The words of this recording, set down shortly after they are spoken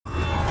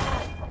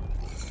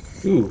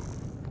Ooh.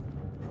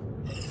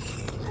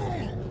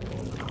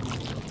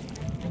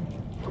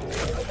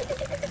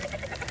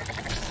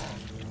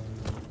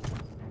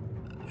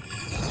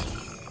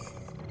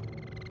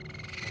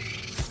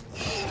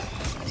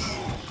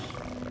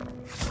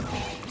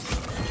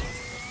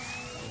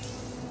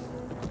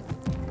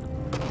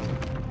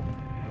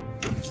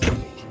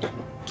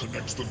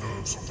 Connect the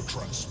nerves of the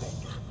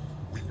transponder.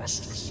 We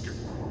must escape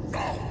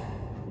now.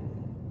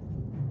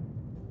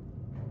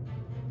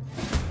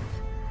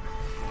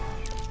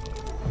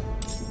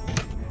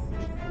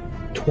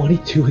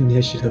 22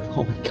 initiative.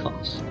 Oh my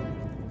gosh.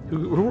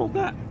 Who rolled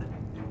that?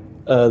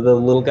 The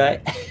little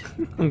guy.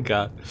 Oh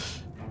god.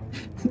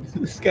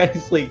 This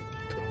guy's like,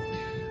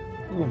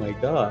 oh my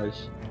gosh.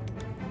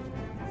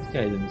 This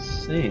guy's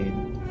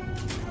insane.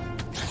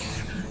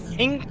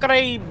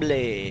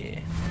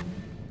 Incredible.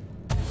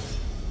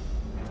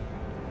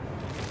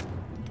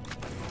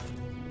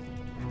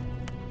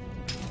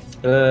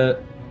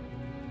 That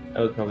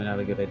was probably not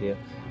a good idea.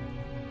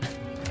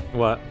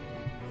 What?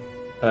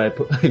 I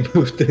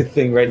moved the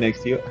thing right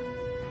next to you.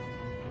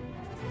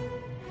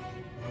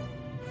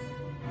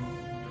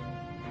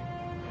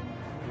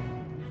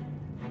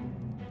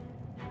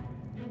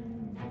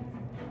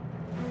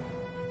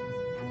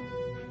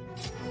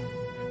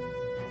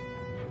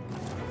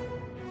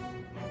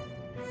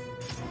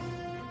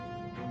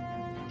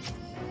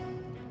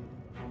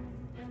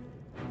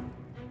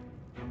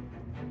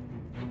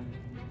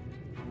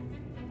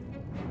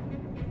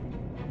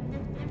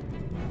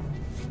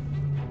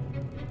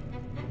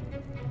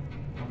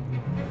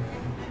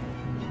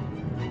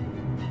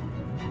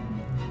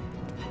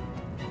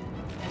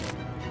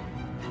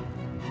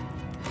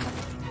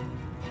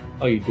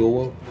 Oh, you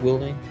dual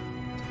wielding?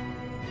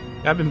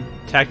 I've been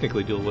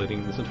technically dual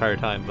wielding this entire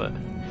time, but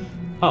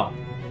Oh.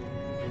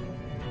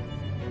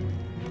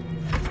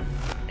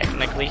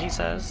 Technically, he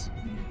says.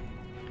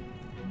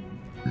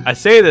 I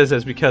say this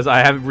as because I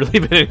haven't really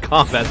been in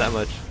combat that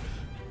much.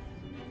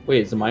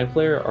 Wait, is the Mind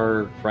Flayer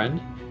our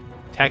friend?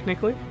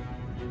 Technically?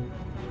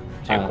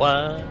 Say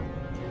what?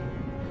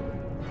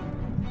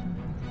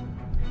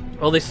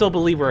 Well, they still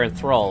believe we're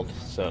enthralled,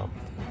 so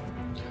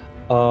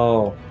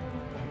Oh.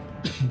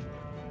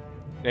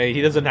 yeah,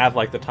 he doesn't have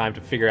like the time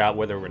to figure out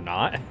whether we're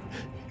not,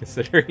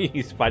 considering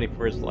he's fighting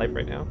for his life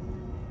right now.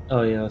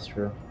 Oh yeah, that's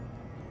true.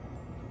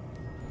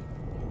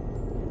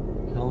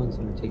 How long's it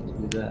gonna take to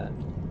do that?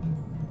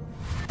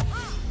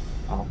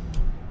 Oh.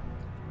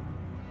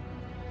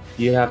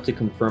 You have to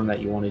confirm that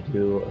you want to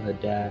do a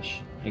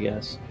dash, I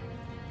guess.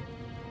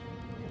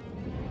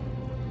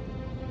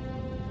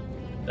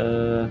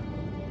 In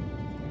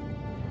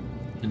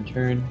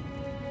turn.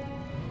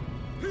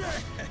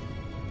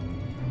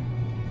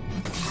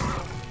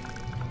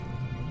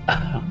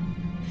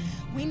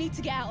 We need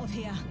to get out of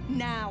here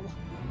now.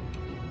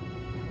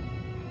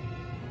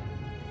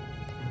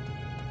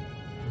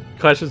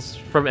 Questions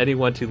from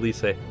anyone to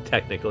Lise,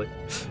 technically.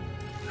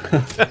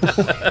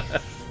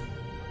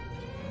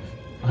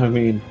 I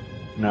mean,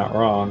 not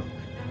wrong.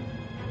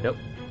 Yep,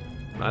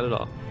 not at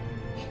all.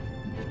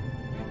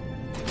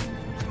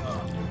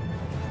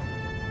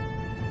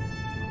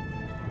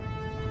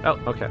 Oh,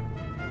 okay.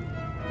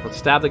 Let's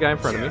stab the guy in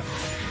front of me.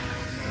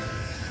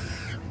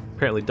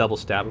 Apparently double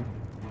stab him.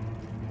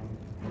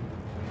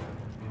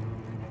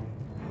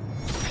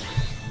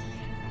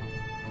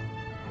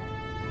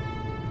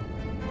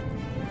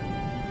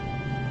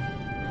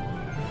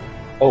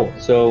 Oh,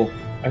 so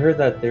I heard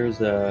that there's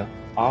a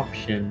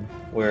option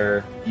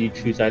where you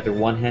choose either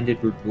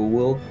one-handed or dual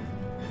wield,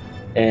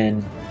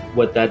 and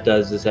what that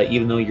does is that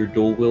even though you're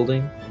dual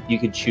wielding, you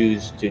could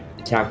choose to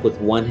attack with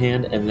one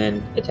hand and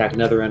then attack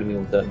another enemy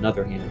with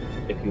another hand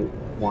if you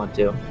want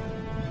to.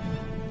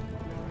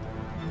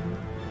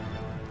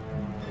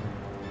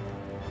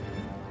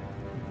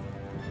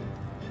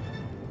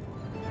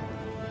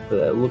 But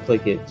it looked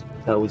like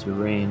that was your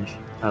range.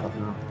 I don't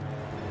know.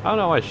 I don't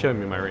know why it's showing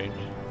me my range.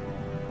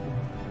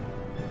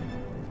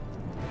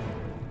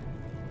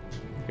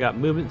 We got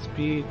movement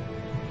speed.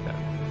 Okay.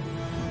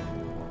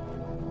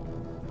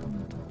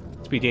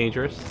 Let's be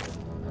dangerous.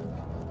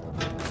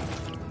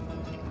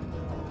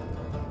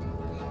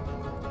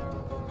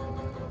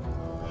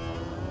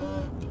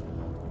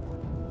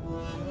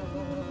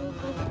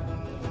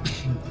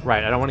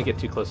 Right, I don't want to get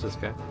too close to this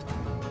guy.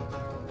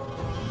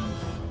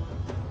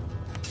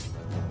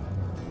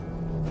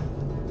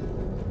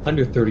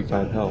 Under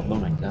 35 health, oh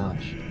my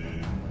gosh.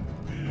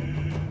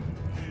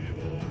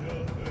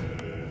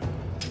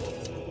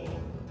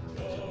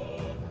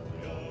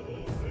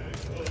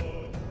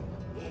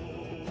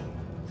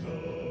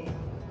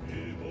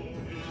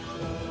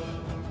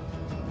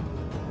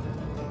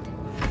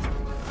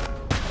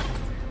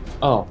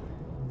 Oh,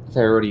 I thought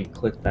I already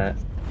clicked that.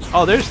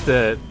 Oh, there's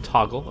the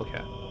toggle.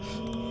 Okay.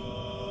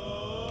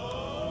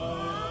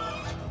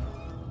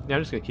 Yeah,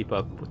 I'm just gonna keep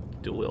up with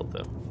dual wield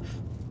though.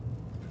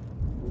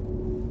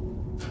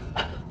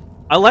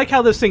 I like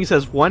how this thing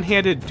says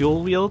one-handed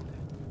dual wield,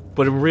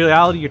 but in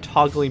reality you're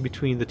toggling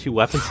between the two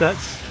weapon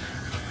sets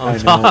on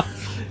top.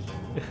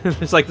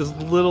 There's like this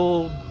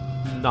little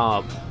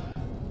knob.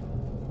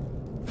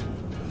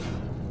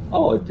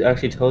 Oh, it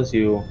actually tells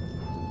you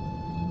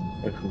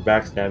if you're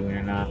backstabbing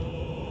or not.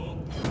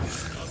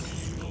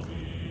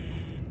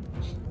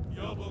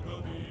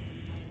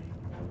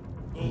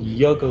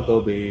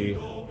 Yogogobi.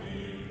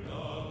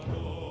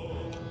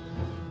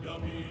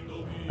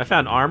 I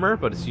found armor,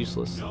 but it's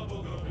useless.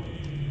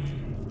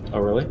 Oh,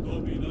 really?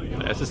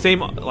 It's the same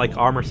like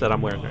armor set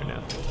I'm wearing right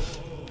now,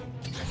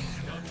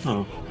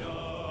 Oh.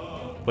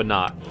 but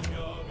not.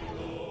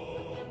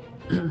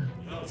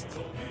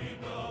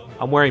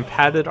 I'm wearing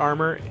padded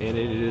armor, and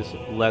it is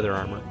leather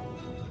armor.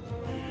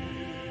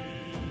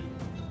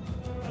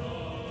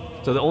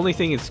 So the only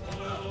thing is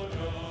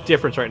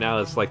difference right now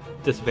is like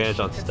disadvantage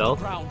on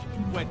stealth.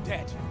 We're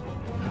dead.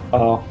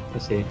 Oh, I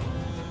see.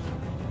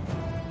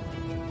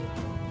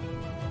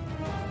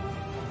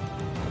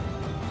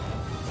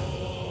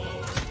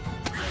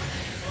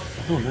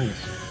 Oh,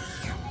 nice.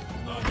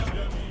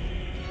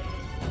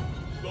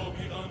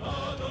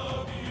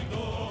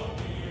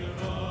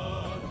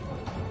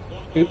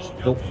 Oops,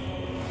 nope.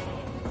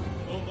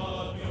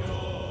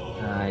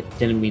 I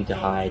didn't mean to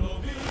hide.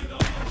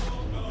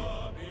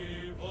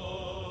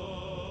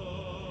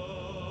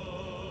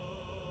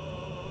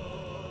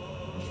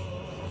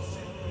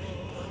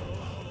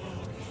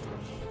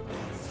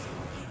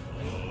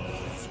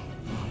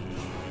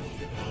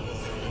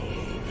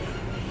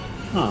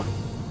 Huh.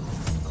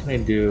 What can I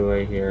do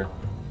right here?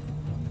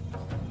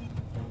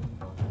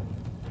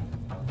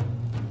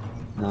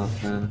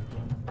 Nothing.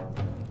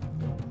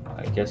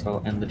 I guess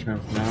I'll end the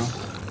turn for now.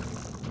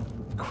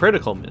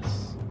 Critical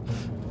miss.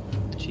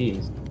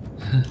 Jeez.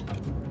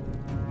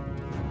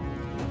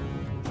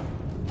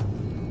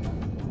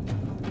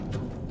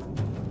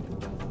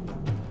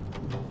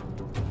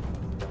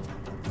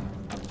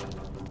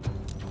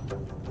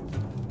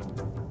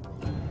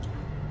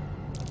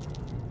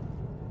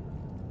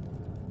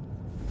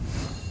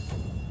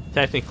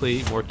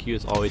 Technically, more Q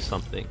is always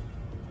something.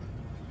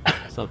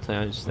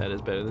 Sometimes that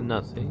is better than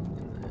nothing.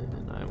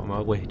 And I'm on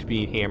my way to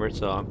being hammered,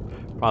 so I'm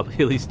probably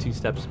at least 2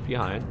 steps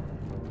behind.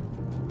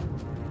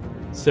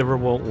 Silver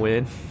won't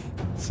win.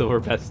 Silver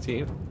best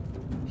team.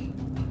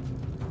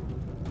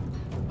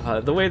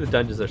 The way the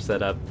dungeons are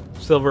set up,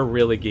 Silver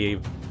really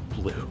gave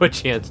Blue a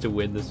chance to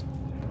win this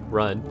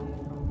run.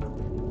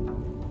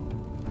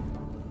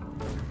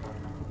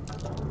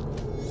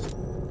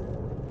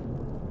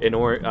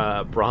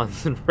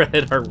 Bronze and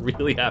Red are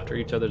really after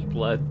each other's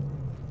blood.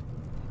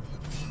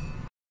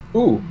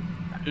 Ooh.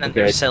 And then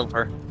Okay. there's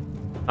Silver.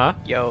 Huh?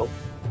 Yo.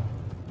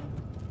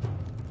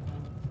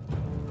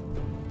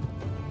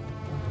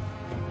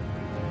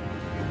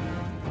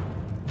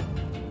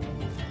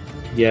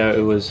 Yeah,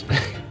 it was.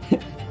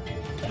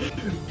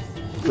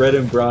 Red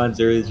and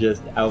Bronze are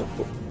just out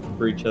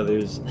for each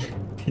other's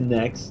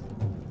necks.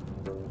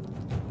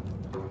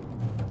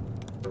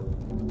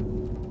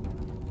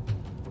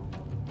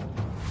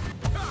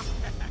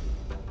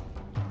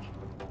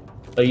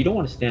 Oh, you don't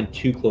want to stand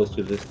too close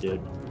to this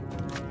dude.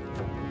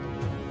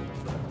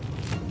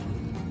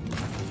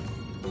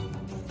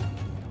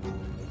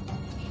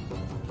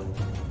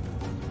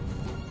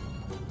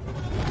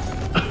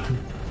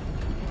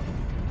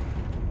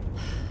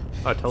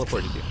 Oh, I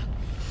teleported you.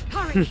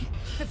 Hurry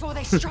before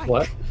they strike.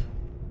 What?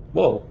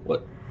 Whoa,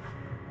 what?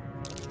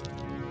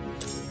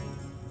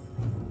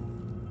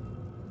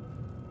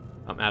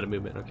 I'm out of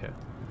movement, okay.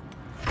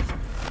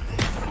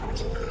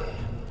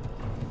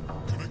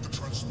 Connect the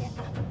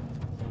transponder.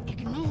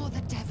 Ignore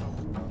the devil.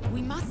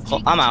 We must. Well,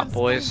 take I'm the out,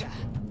 boys.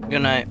 transponder.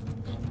 Good night.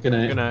 Good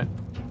night. Good night.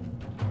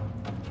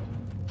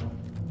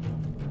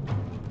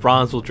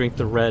 Bronze will drink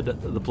the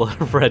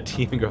blood of red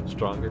team and grow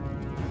stronger.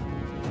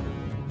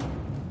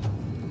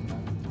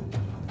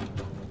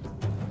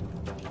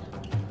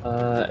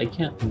 I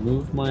can't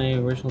move my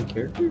original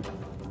character?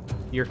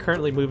 You're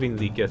currently moving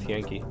the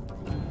Githyanki.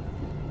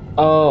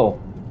 Oh,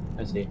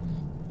 I see.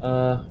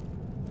 Alright,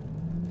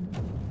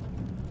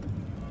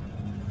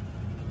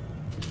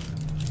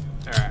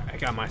 I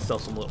got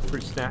myself some little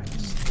fruit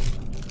snacks.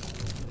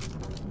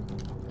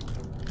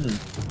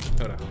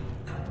 Hold on.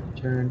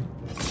 Turn.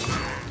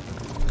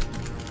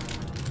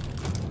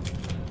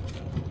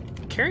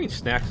 Carrying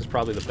snacks is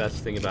probably the best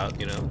thing about,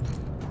 you know,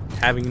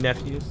 having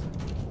nephews.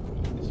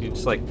 You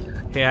just like,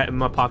 hey, in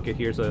my pocket,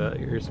 here's a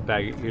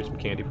bag, here's some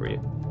candy for you.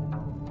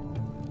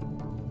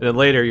 And then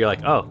later, you're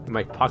like, oh, in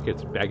my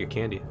pocket's a bag of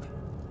candy.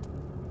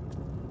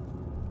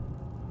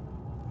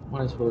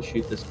 Might as well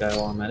shoot this guy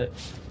while I'm at it.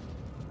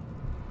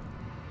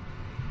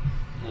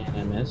 And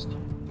I missed.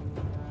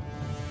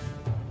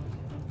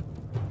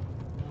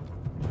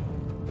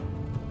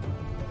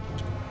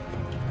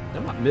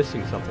 I'm not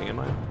missing something, am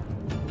I?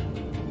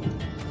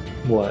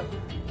 What?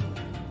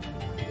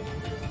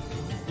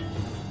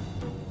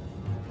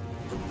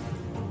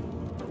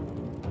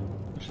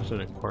 This is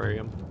an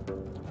aquarium.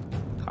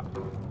 Ha.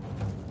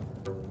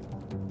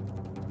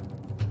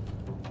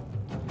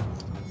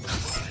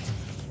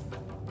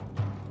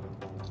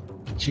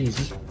 Jeez,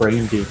 this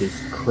brain dude is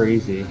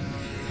crazy.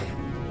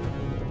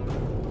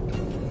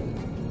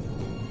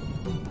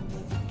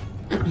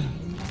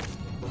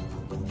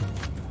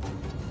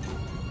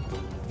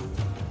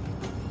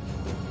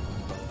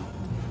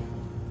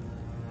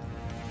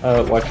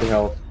 Watch your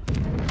health.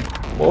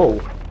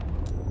 Whoa.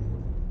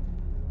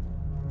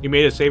 You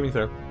made a saving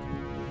throw.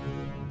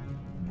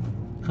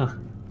 Huh.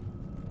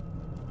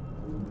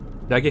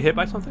 Did I get hit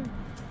by something?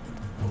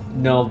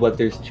 No, but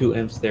there's 2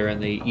 imps there,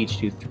 and they each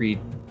do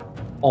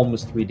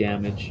almost 3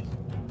 damage.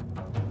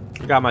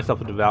 I got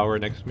myself a devourer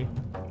next to me.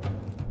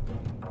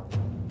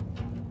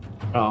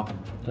 Oh,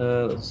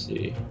 let's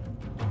see.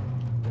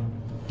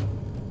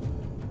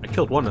 I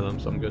killed one of them,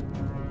 so I'm good.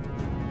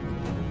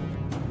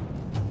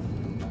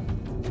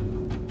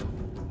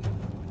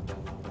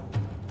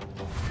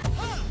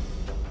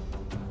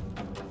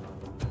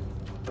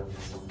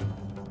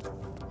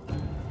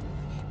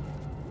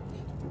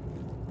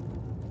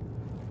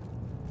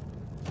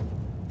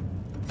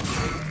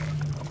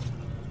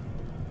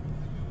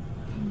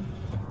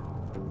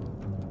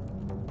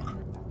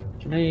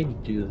 Can I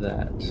do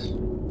that?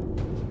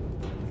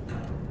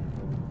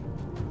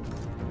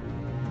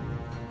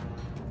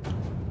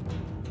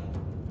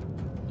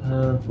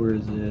 Where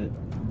is it?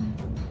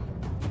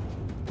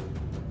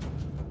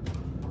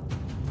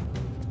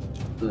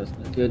 That's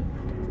not good.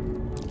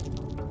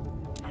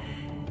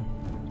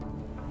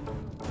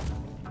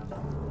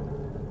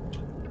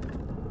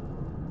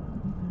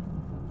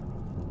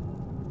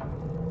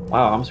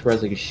 Wow, I'm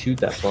surprised I could shoot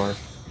that far.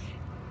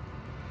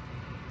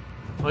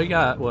 Well, you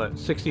got, what,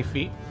 60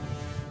 feet?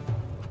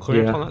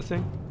 Clearance Yeah. on that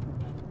thing?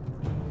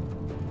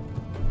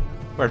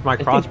 Whereas my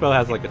crossbow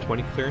has like a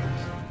 20 clearance.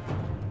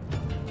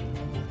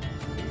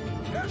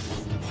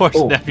 Force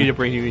Oh. nephew to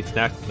bring you any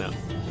snacks now.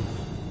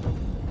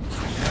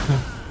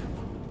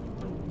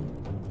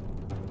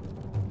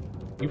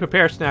 You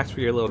prepare snacks for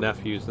your little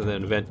nephews, and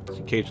then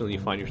occasionally you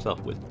find yourself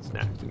with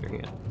snacks in your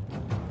hand.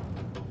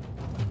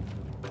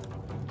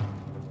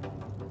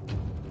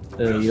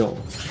 You don't.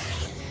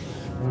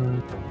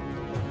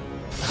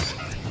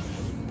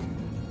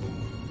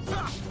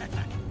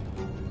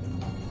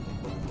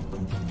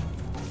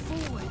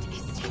 Forward,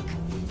 Istik,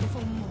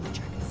 before more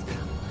dragons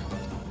come.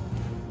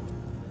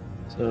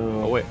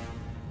 Oh So. wait,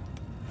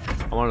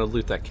 I want to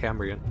loot that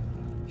Cambrian.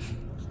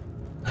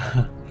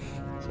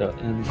 So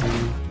MG.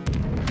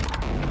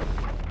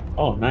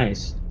 Oh,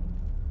 nice.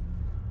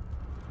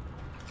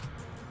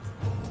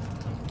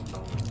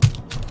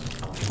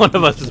 One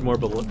of us is more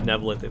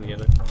benevolent than the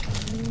other.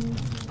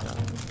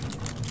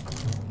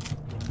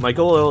 My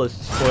goal is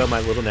to spoil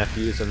my little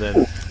nephews, and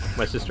then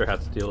my sister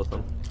has to deal with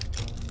them.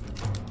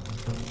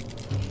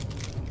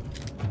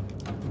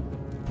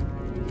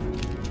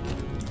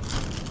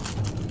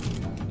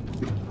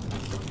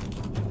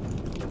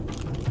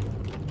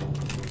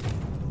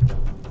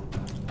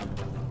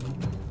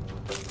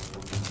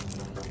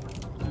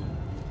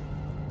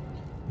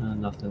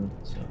 Nothing.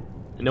 So.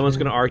 And no one's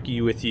gonna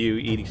argue with you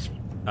eating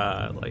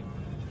like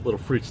little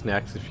fruit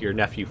snacks if your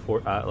nephew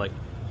like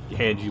he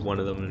hands you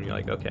one of them and you're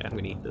like, okay, I'm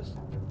gonna eat this.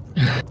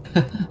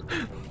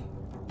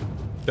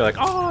 They're like,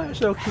 oh, it's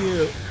so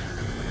cute.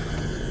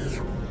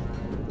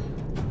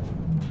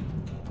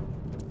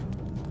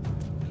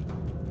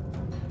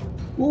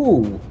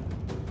 Ooh.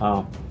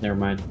 Oh, never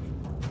mind.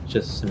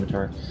 Just a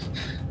scimitar.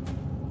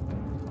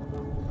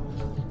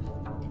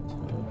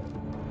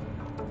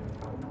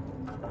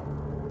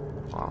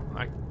 Wow,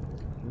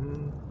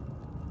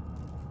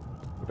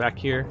 we're back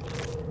here.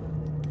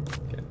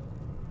 Okay.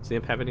 Does the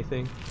imp have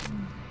anything?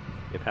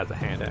 Imp has a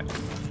hand axe.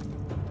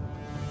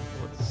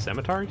 What's a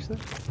scimitar, you said?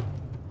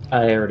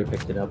 I already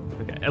picked it up.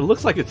 Okay, it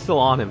looks like it's still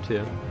on him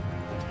too.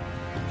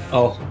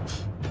 Oh.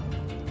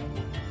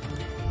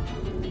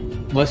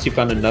 Unless you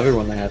found another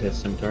one that had his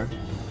scimitar.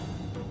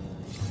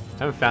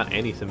 I haven't found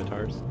any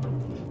scimitars.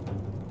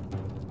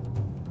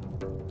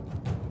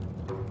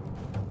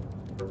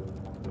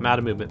 I'm out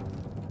of movement.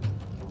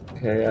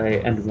 Okay,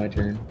 I ended my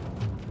turn.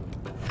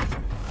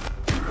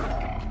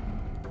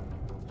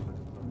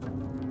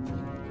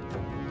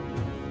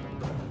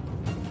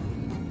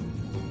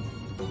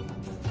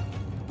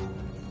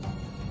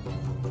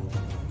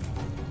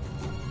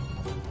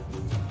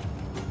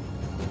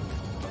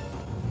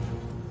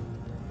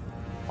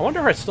 I wonder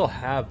if I still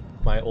have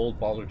my old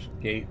Baldur's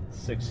Gate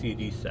 6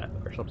 CD set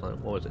or something.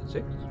 What was it,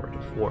 6 or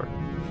 4?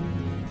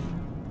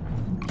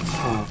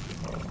 Oh.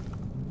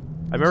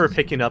 I remember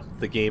picking up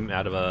the game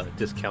out of a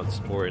discount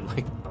store in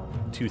like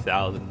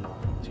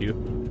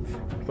 2002,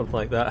 something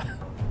like that.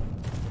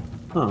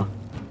 Huh.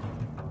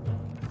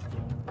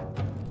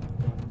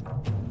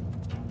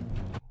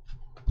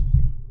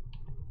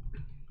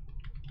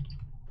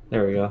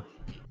 There we go.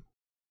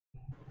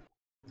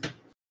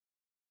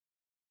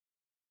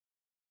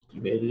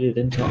 You made it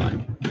in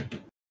time.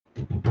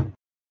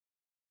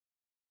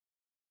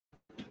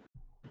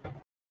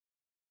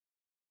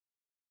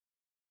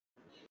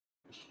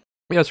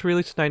 Yeah, it's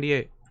released in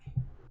 '98.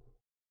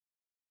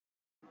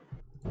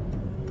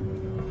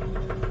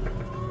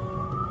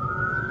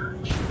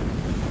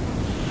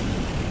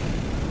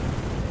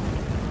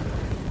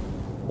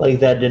 Like,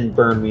 that didn't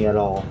burn me at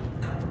all.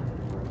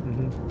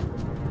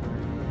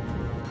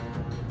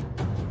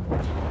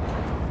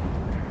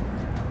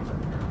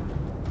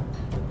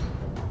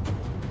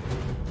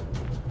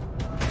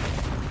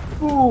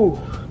 Ooh.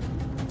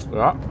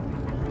 Yeah.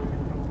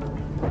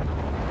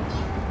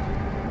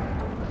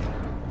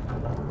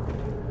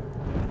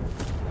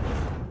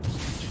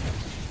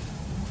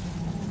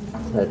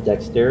 That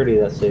dexterity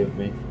that saved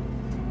me.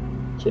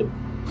 Kid.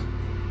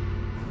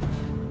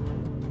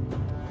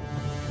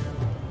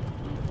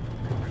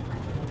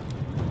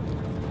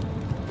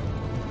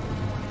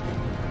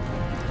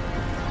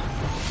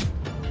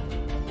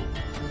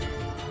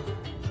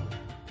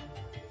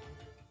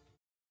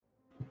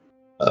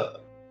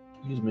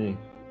 Excuse me.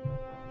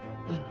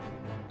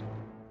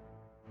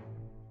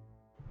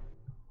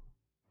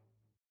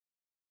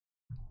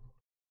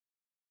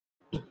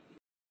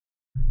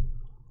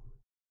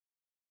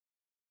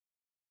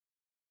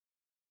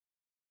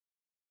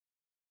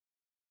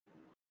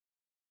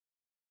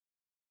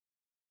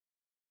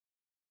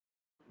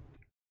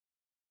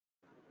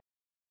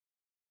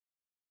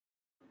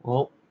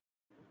 Well,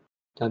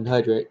 time to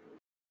hydrate.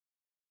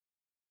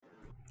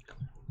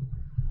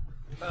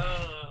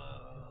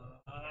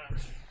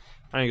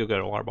 I need to go get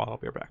a water bottle. I'll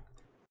be right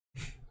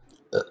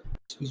back.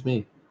 Excuse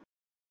me.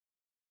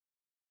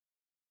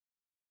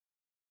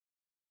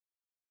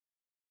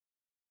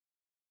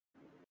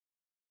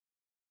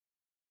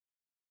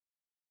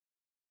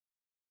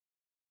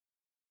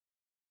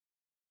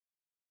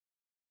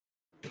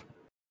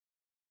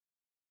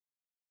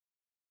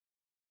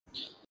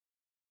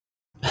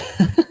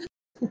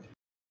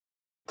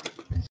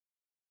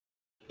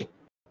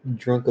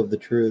 Drunk of the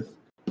truth.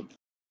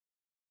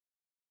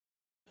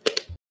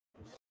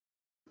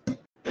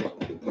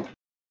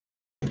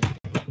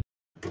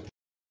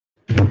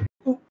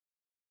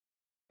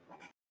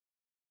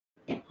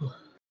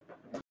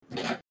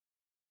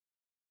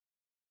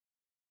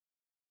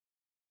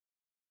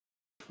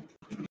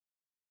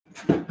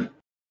 That's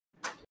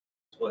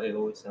why I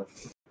always have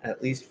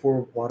at least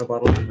 4 water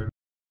bottles in my.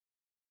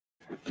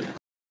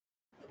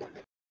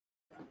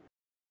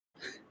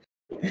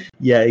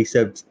 Yeah,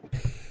 except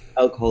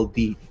alcohol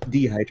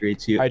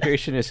dehydrates you.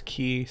 Hydration is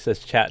key, says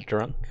chat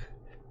drunk.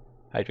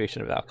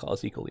 Hydration of alcohol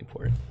is equally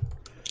important.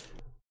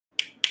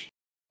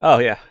 Oh,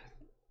 yeah.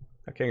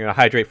 Okay, I'm going to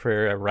hydrate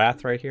for a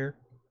wrath right here.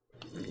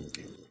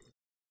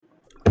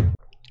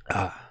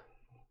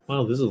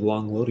 Wow, this is a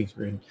long loading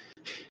screen.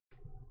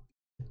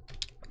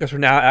 Because we're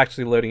now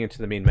actually loading into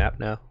the main map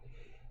now.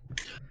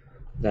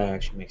 That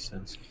actually makes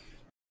sense.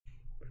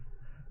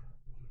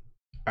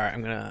 Alright,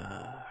 I'm going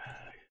to...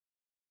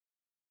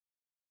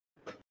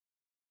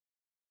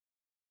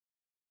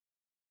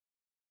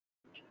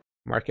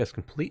 mark as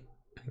complete.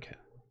 Okay.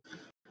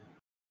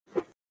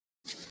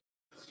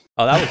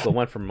 Oh, that was the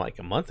one from like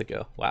a month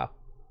ago. Wow.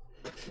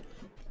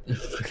 You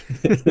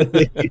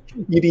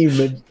didn't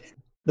even.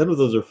 None of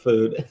those are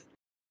food.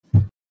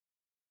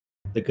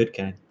 The good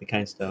kind, the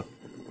kind stuff.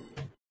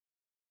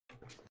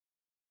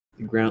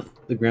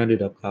 The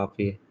grounded up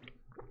coffee.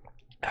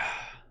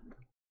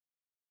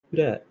 Who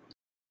that?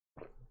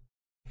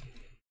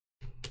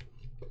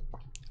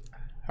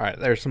 All right,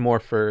 there's some more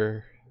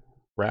for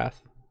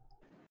wrath.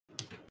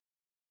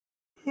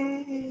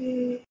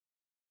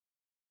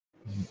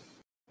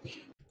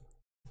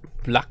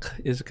 Luck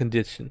is a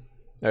condition.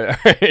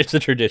 It's a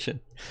tradition.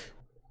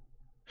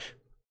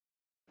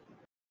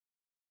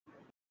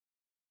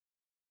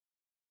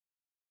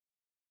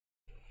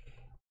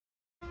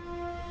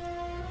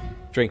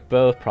 Drink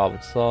both, problem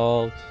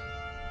solved.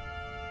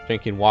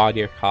 Drinking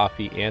water,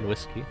 coffee, and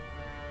whiskey.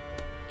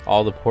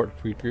 All the important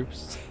food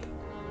groups.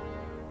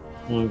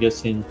 Well, I'm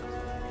guessing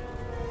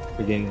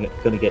we're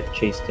gonna get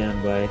chased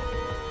down by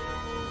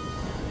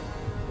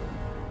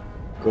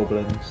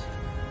goblins.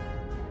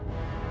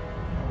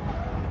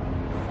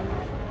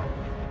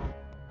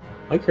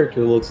 My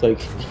character looks like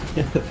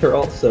they're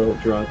also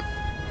drunk.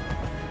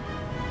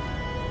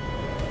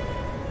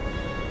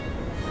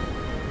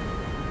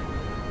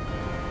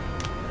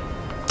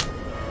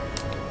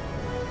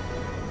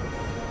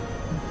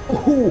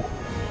 Ooh!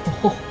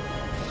 Oh,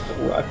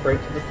 rock right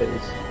to the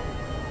face.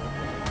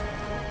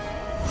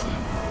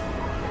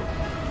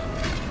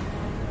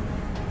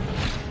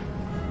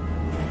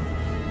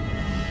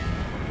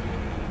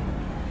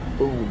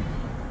 Boom.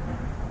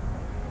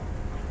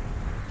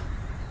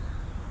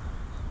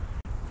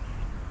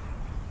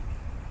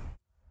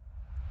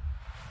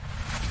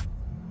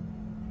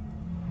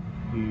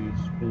 You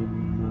spin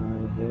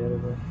my head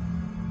over.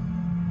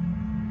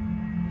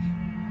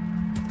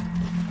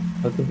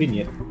 How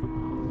convenient.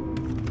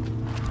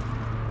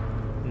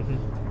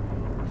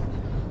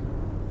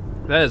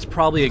 That is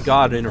probably a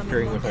god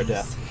interfering with our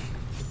death.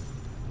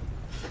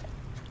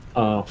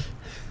 Oh.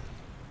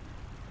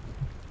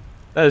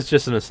 That is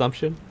just an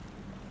assumption.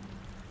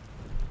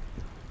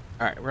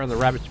 Alright, we're on the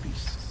Rabbit's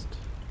Beast.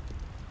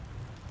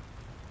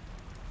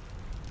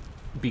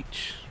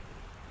 Beach.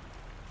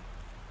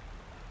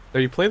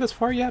 Have you played this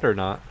far yet or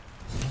not?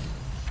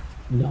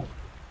 No.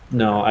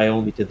 No, I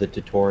only did the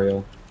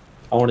tutorial.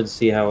 I wanted to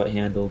see how it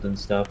handled and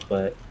stuff,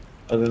 but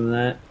other than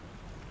that,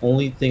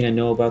 only thing I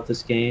know about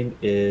this game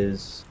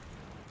is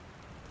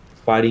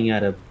fighting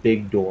at a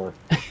big door.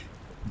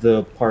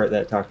 The part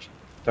that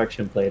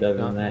Takshin played. Other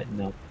than that,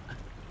 no.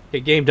 Hey,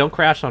 game, don't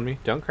crash on me.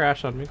 Don't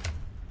crash on me.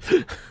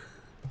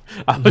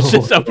 I was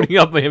just opening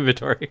up my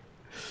inventory.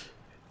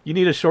 You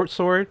need a short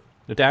sword,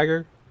 a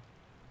dagger,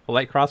 a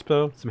light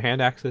crossbow, some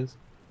hand axes.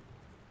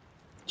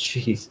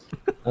 Jeez.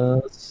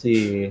 Let's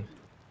see.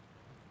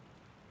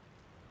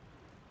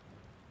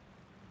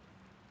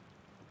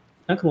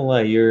 Not gonna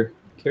lie, your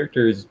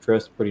character is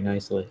dressed pretty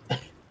nicely.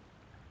 Let's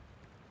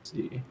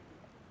see.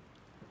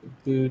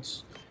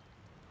 Boots.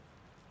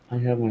 I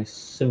have my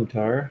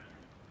scimitar.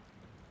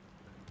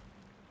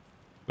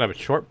 I have a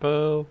short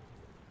bow.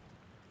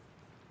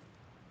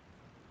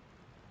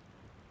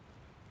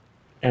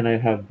 And I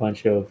have a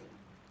bunch of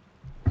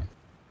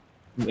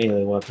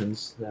melee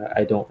weapons that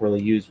I don't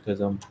really use because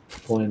I'm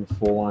going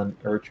full on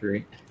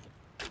archery.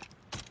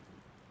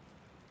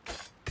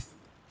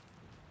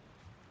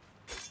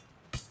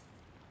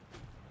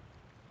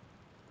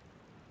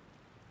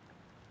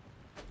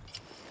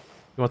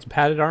 You want some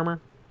padded armor?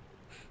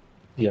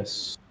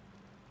 Yes.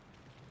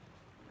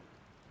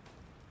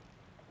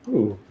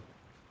 Ooh.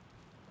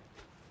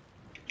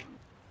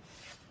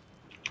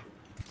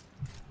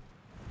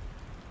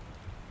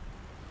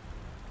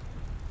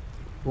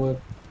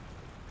 What?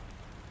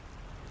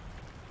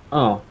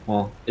 Oh,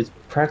 well, it's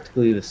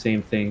practically the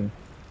same thing.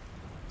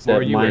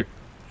 Or Except you were...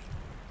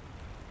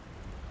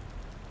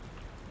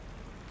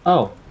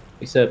 Oh,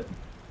 except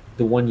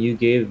the one you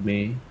gave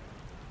me.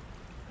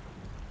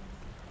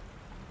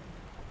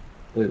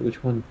 Wait,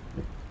 which one?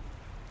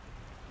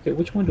 Okay,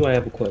 which one do I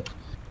have equipped?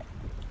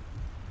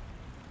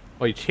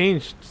 Well, you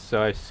changed,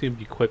 so I assumed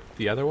you equipped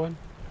the other one?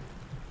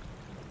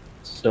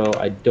 So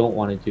I don't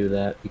want to do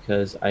that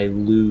because I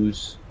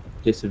lose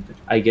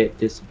I get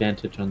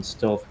disadvantage on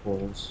stealth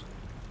rolls,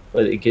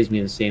 but it gives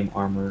me the same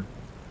armor.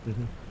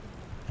 Mm-hmm.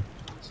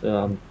 So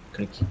I'm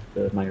gonna keep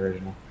my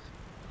original.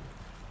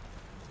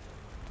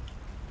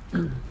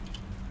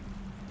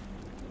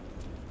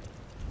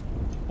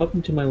 Up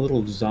into my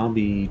little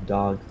zombie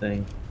dog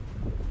thing.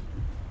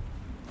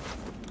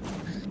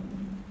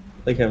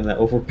 Like having that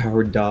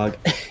overpowered dog.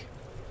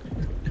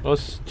 Well,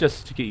 it's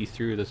just to get you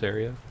through this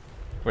area.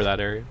 Or that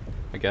area,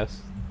 I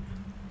guess.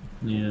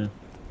 Yeah.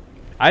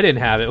 I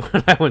didn't have it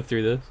when I went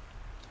through this.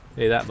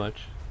 Hey, that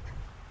much.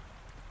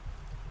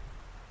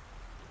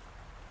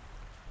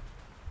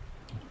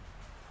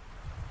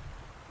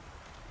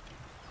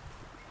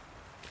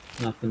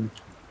 Nothing.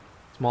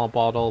 Small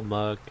bottle,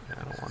 mug.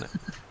 I don't want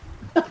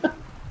it.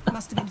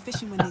 Must have been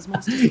fishing when these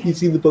monsters You came.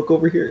 seen the book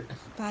over here?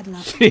 Bad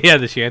luck. Yeah,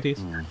 the shanties.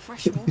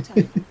 Fresh water.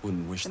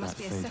 Wouldn't wish There that must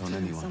be a fate on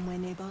settlement anyone. somewhere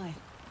nearby.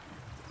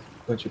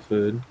 Bunch of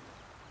food.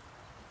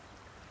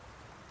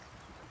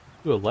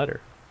 Ooh, a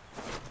letter.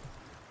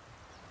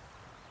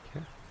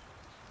 Okay.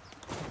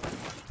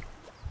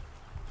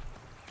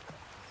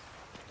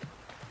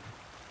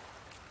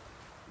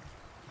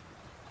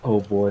 Oh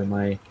boy,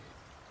 my.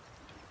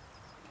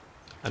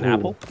 An Ooh.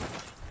 apple?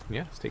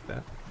 Yeah, let's take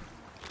that.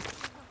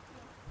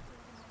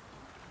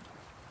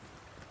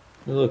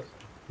 Oh, look,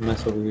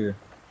 mess over here.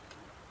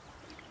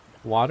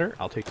 Water?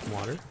 I'll take some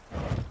water.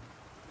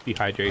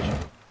 Dehydration.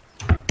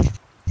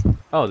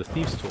 Oh, the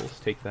thieves' tools.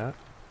 Take that.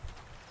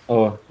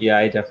 Oh yeah,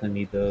 I definitely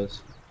need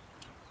those.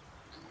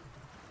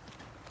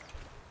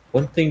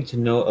 One thing to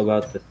note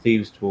about the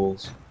thieves'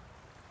 tools.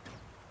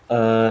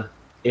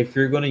 If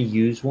you're gonna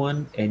use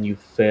one and you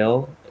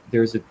fail,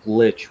 there's a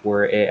glitch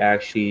where it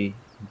actually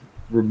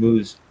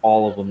removes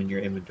all of them in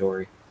your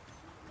inventory.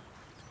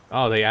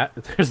 Oh,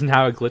 there's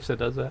now a glitch that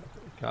does that?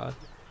 God.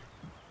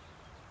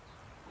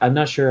 I'm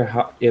not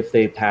sure if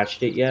they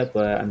patched it yet,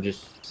 but I'm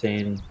just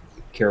saying,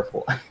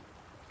 careful. You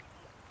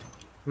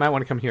might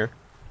want to come here.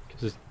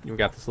 Because you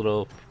got this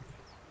little...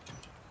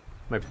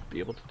 Might be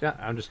able to... Yeah,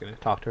 I'm just going to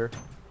talk to her.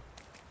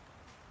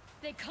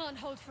 They can't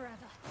hold forever.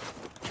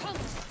 Come!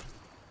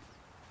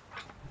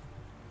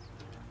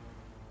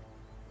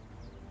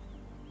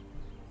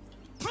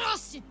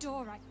 Blast your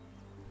door right.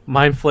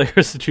 Mind Flayer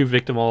is the true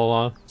victim all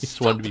along. He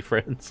just wanted to Stop. be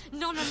friends.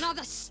 Not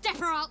another step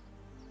or I'll...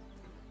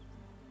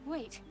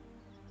 Wait.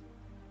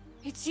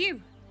 It's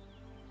you.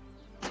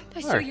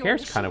 I saw Her your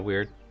hair's wish. kind of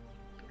weird.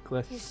 You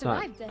It's not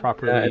survived then.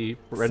 properly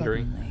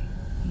rendering. Suddenly,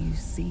 you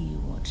see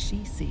what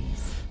she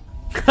sees.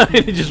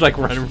 It just like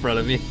run in front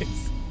of me.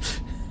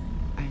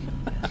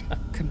 Anger,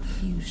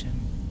 confusion,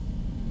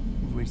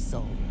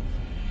 resolve.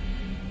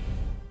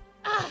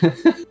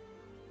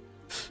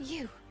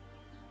 You.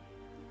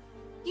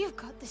 You've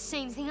got the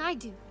same thing I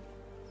do.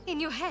 In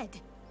your head.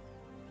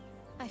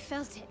 I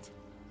felt it.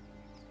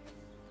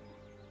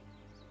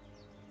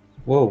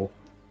 Whoa,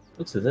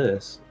 what's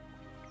this?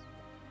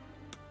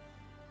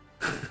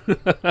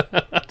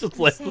 I just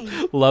like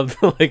Insane. love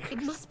the like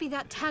It must be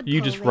that tadpole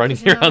you just they running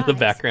put in here our on the eyes.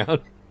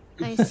 background.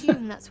 I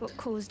assume that's what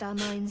caused our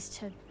minds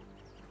to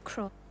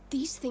crawl.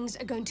 These things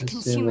are going to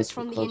Assume consume us that's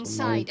from what the caused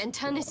the inside mind. and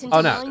turn us into Oh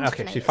no, mind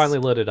okay, she flayers. finally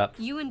lit it up.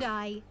 You and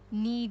I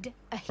need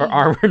a Her healer.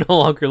 armor no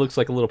longer looks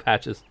like little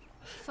patches.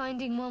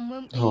 Finding one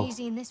won't be Oh.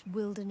 easy in this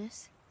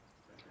wilderness.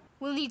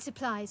 We'll need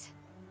supplies.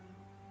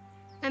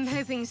 I'm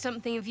hoping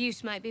something of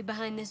use might be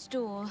behind this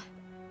door.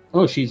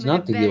 Oh, she's But not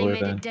I've the barely healer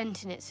made a then.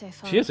 dent in it so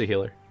far. She is a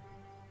healer.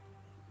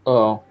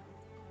 Oh.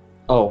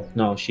 Oh,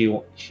 no, she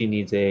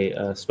needs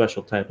a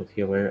special type of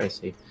healer, I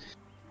see.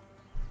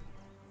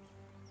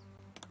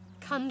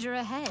 Conjure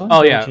ahead.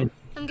 Oh, yeah.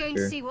 I'm going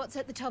to Sure. see what's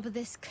at the top of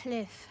this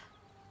cliff.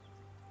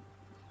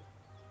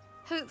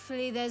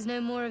 Hopefully there's no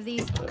more of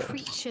these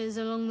creatures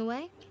along the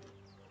way.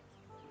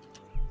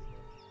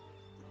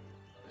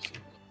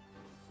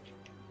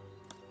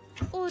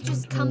 Or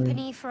just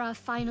company for our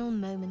final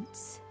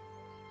moments.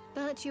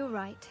 But you're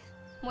right.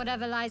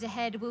 Whatever lies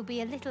ahead will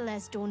be a little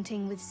less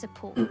daunting with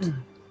support.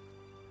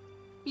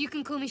 You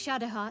can call me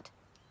Shadowheart.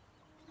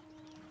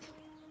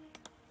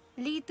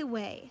 Lead the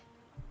way.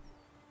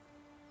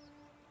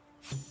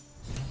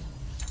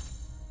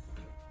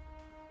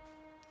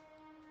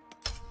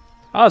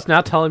 Oh, it's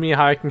now telling me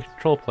how I can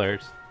control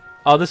players.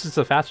 Oh, this is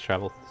a fast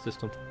travel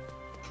system.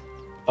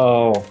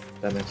 Oh,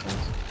 that makes sense.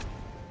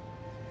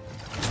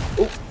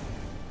 Ooh.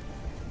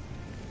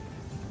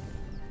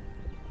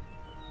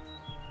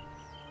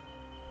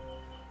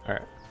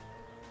 Alright.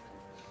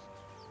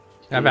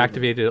 I've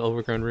activated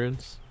overgrown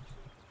runes.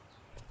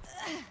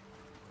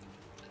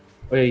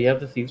 Oh yeah, you have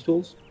the thieves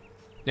tools?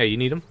 Yeah, you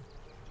need them?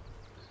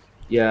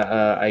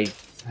 Yeah, I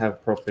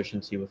have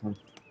proficiency with them.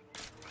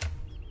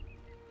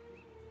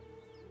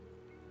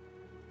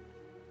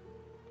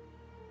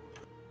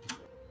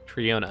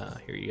 Triona,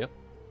 here you go.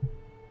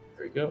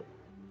 There you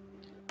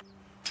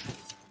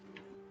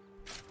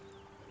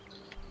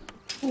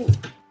go.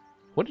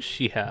 What does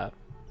she have?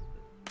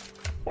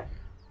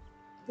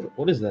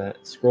 What is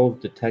that? Scroll of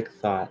detect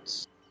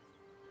thoughts.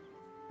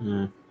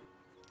 Hmm.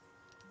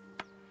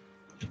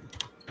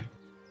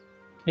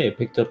 Hey, I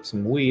picked up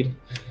some weed.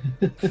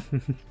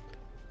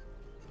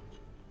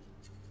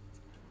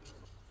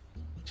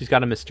 She's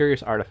got a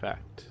mysterious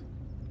artifact.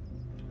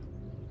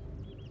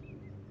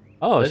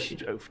 Oh, Does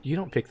you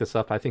don't pick this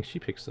up. I think she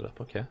picks it up.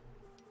 Okay.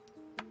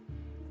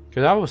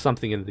 Because that was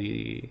something in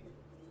the...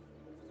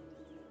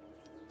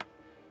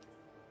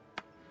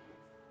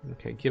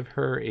 Okay, give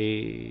her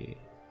a...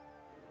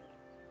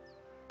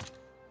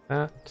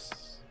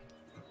 That...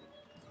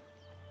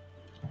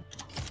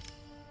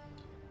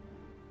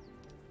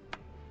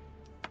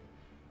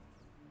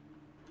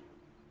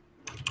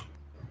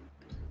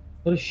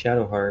 What is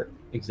Shadowheart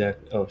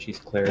exactly? Oh, she's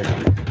cleric.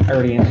 I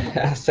already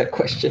asked that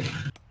question.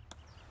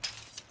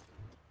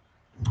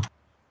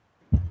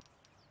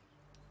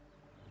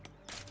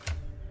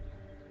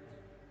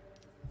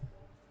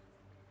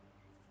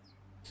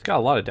 She's got a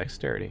lot of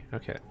dexterity.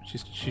 Okay,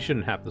 she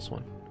shouldn't have this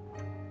one.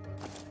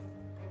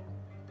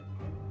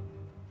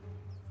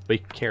 But you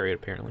can carry it,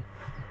 apparently.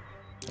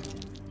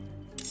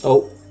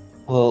 Oh,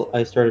 well,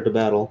 I started a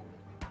battle.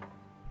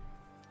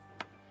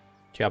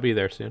 Okay, I'll be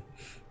there soon.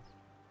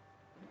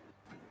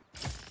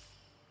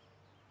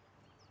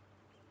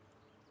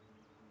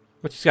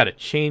 But she's got a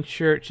chain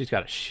shirt, she's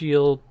got a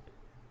shield,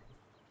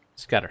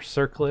 she's got her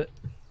circlet.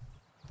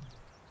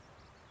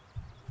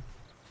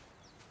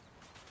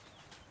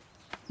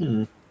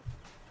 Hmm.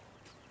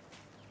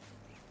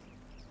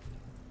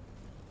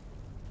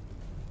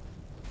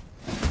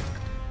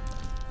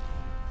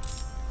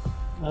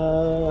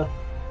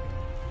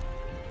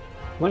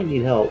 Might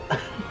need help.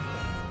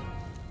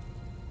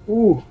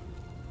 Ooh.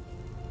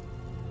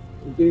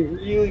 You're getting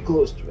really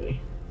close to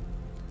me.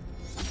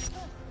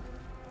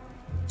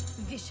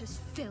 Vicious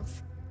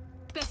filth.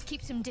 Best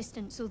keep some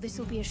distance or this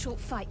will be a short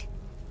fight.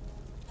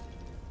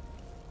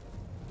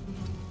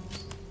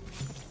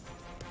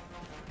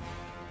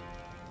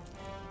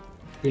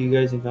 Are you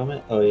guys in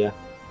comment? Oh, yeah.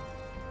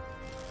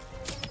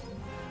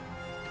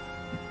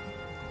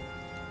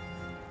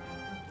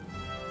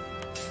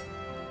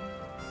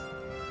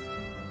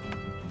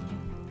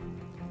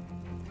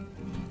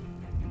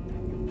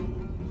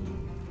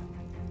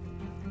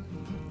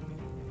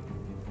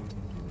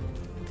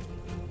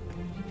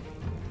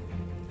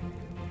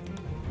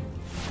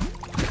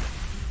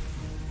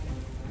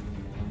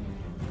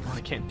 Oh,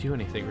 I can't do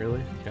anything,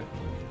 really? Okay.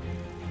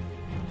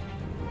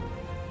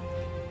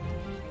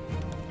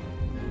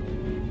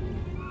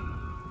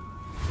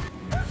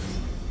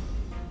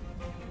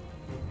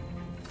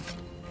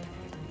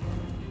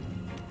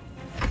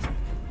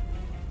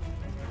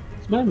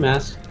 Is my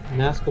mask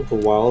of the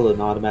wild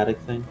an automatic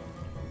thing?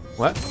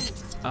 What?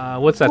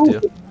 What's that do?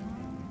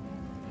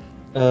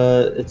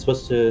 It's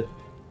supposed to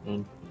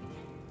do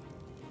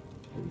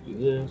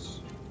this.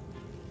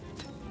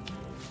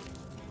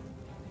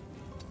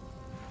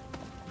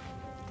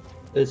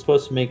 It's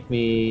supposed to make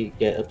me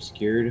get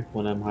obscured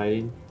when I'm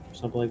hiding, or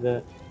something like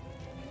that.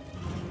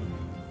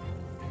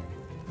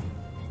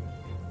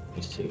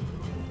 Let's see.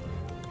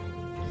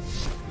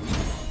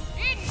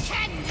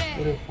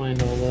 Where do I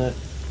find all that?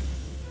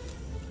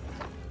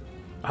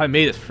 I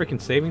made a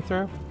freaking saving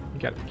throw? You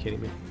gotta be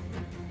kidding me.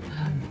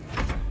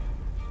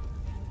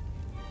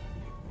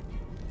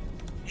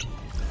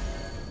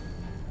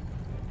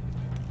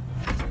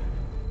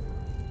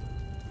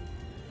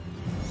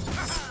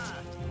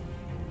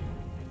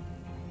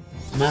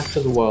 Master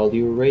of the Wild.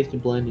 You were raised to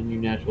blend in your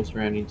natural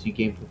surroundings. You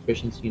gain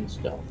proficiency in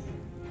stealth.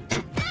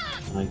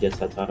 I guess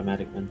that's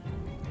automatic then.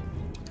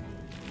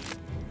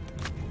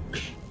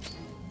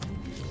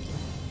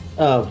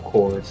 Of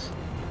course.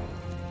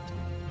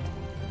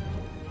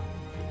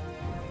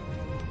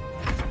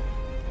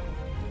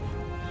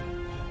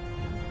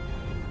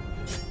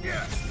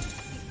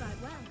 Fight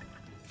well.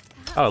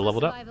 Perhaps Oh, our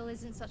leveled up. survival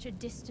isn't such a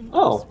distant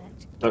Oh.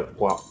 prospect.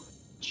 Wow.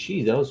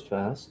 Gee, that was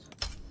fast.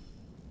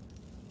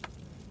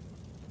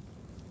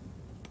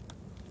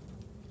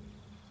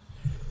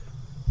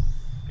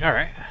 All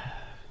right.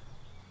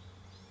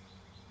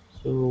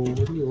 So,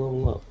 what do you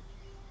level up?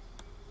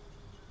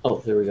 Oh,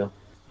 there we go.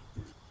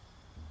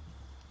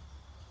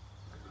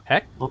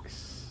 Heck. Oh.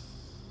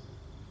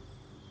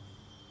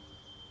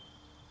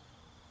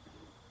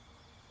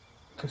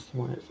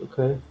 Customize,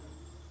 okay.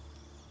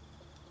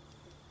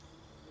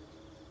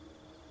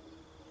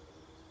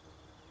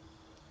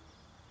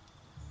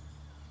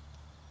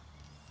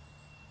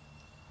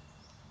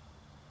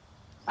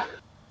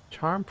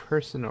 Charm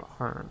person or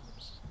arms.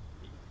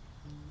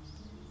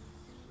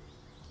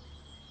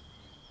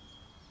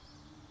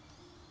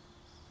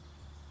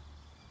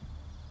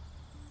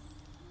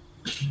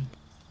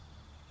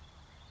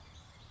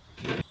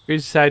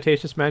 Greetings,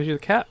 salutations, manager of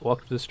the cat.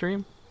 Welcome to the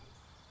stream.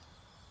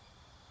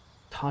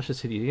 Tasha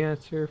City the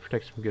answer.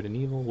 Protects from good and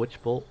evil.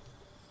 Witch bolt.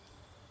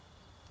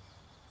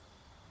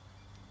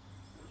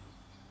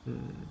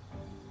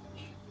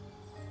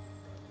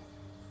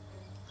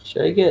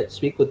 Should I get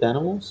Speak with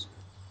Animals?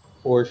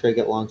 Or should I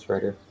get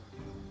Longstrider?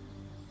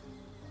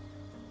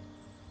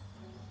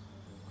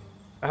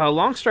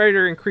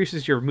 Longstrider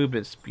increases your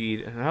movement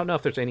speed, and I don't know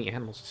if there's any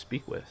animals to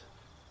speak with.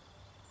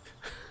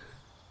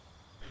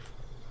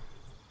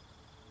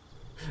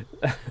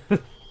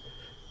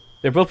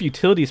 They're both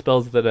utility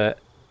spells that I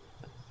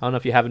don't know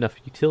if you have enough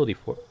utility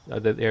for.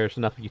 That there's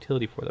enough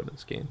utility for them in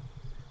this game.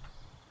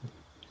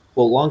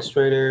 Well,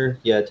 Longstrider,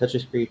 yeah,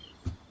 touches creep,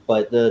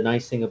 but the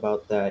nice thing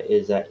about that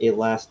is that it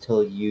lasts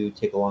till you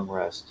take a long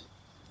rest.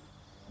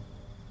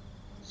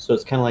 So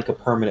it's kind of like a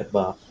permanent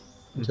buff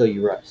until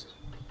you rest.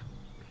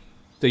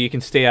 So you can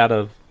stay out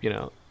of,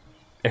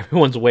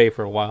 everyone's way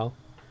for a while.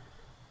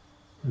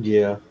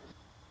 Yeah.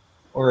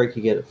 Or I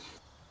could get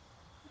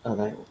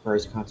that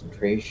requires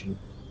concentration.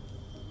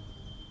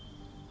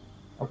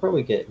 I'll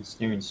probably get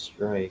Ensnaring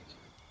Strike.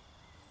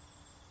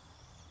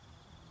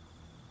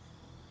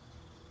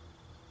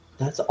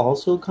 That's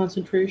also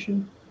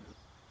concentration?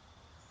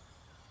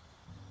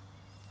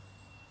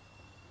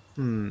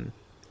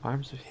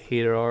 Arms of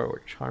Hadar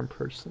or Charm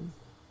Person.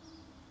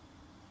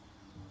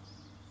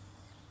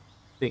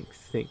 Think.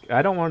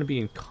 I don't want to be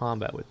in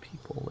combat with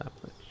people that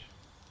much.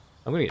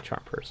 I'm gonna get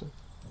Charm Person.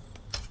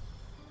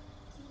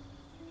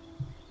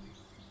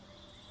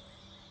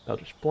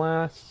 Eldritch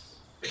Blast.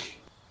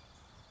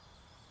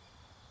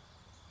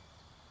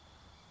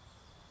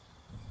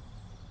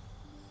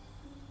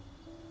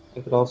 I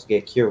could also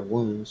get Cure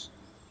Wounds.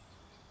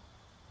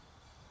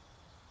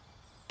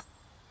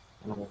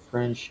 Animal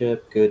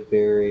Friendship,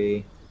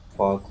 Goodberry,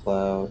 Fog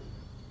Cloud.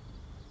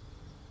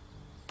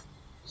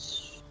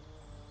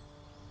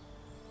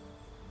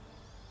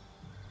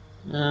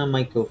 I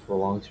might go for a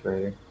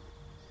Longstrider.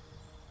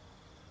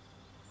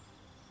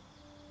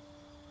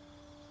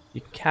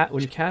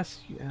 When you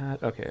cast,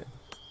 okay.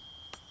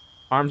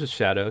 Arms of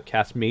Shadow,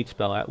 cast Mage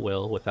spell at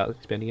will without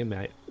expending a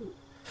might.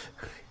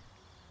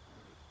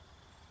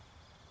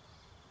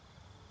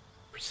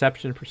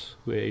 Perception,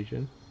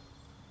 Persuasion.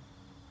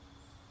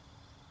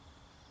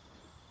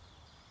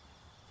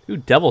 Ooh,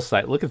 Devil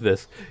Sight, look at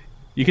this.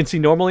 You can see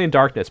normally in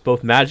darkness,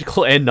 both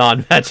magical and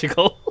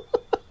non-magical.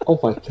 Oh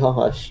my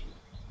gosh.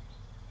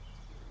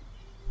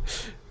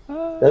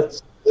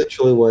 That's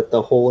literally what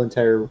the whole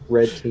entire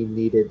red team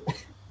needed.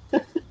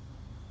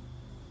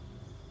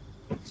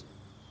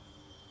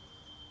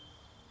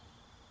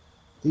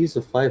 These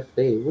are 5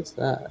 fade. What's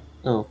that?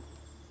 Oh.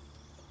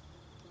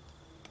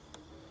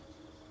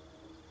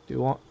 Do you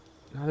want...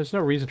 No, there's no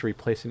reason to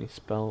replace any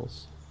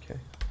spells. Okay.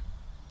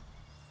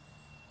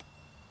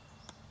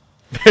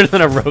 Better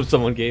than a robe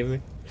someone gave me.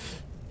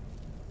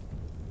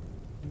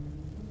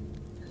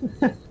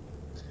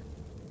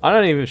 I'm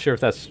not even sure if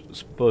that's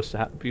supposed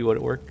to be what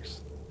it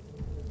works.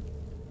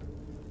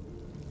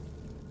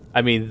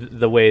 I mean,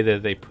 the way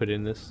that they put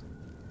in this.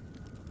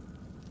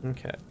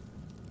 Okay.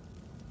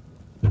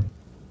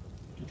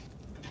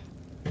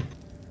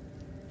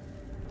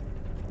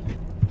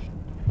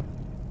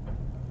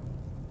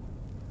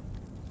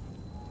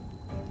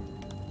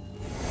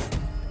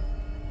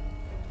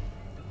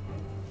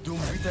 Du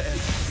bitte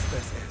es,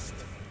 das ist.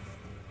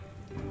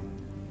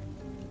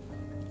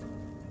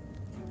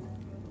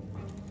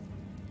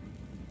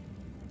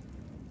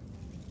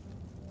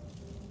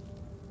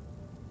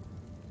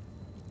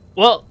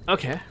 Well,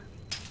 okay.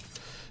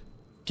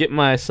 Get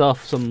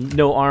myself some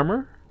no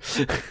armor.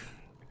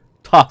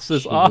 Toss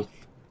this off.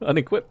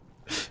 Unequip.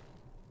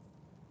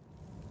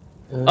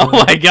 Oh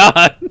my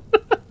god!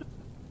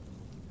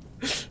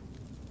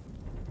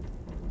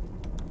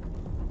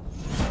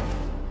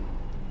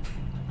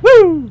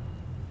 Woo!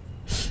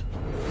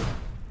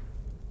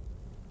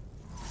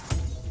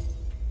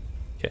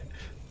 Okay.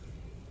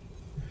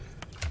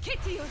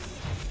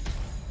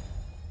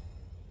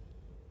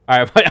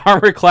 Alright, my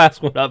armor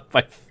class went up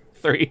by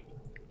 3.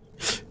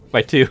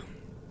 By 2.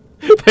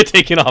 By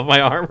taking off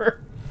my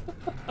armor.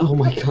 Oh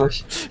my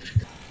gosh.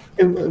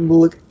 And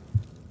look,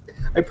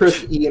 I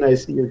press E and I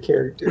see your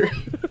character.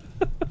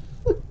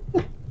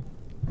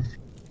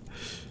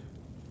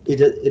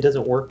 It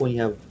doesn't work when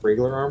you have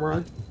regular armor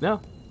on? No,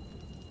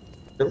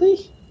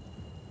 Really?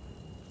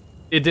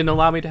 it didn't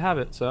allow me to have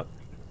it. So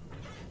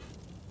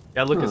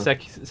yeah, look Huh.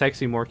 at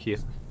sexy more cute.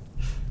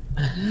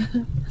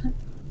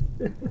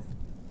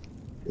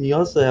 You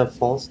also have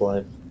false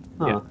life.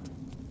 Huh. Yeah.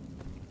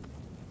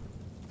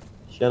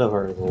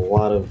 Shadowheart has a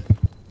lot of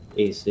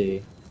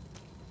AC.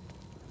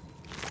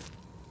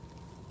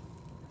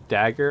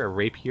 Dagger, a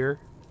rapier.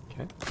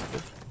 Okay.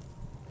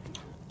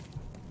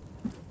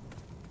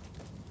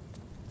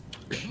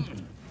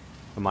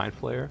 A Mind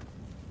Flayer.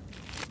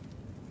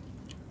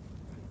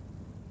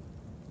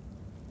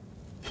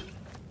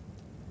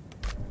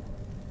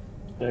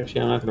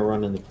 Actually, I'm not going to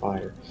run in the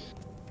fire.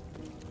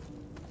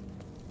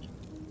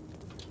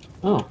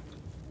 Oh,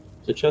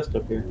 there's a chest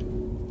up here.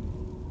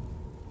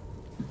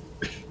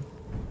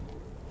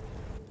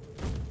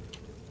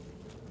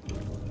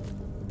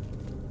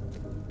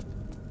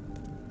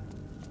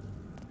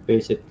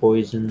 Basic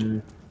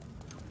poison,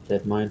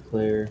 dead mind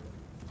flayer,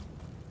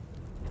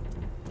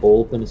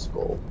 bulb and a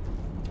skull.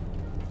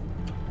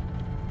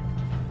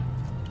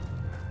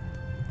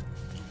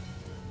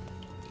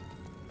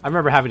 I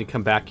remember having to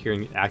come back here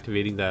and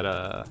activating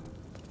that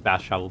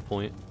fast travel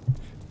point.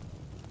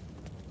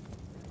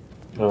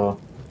 Oh.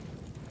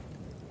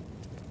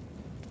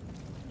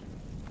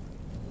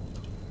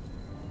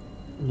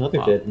 Another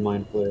Wow. dead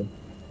mind flayer.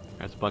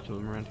 There's a bunch of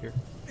them around here.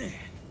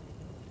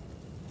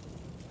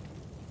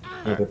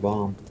 Another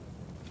bomb.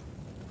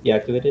 You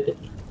activated it?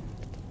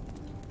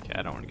 Okay,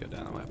 I don't want to go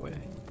down that way.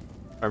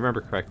 If I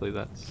remember correctly,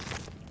 that's...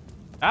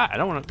 Ah, I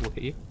don't want to look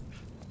at you.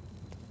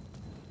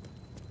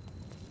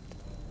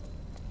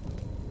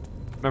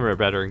 Remember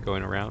better than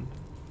going around.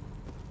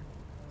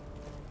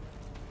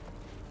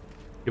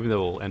 Even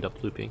though we'll end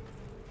up looping.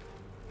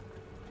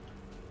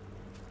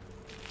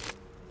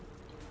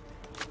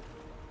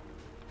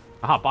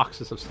 Aha,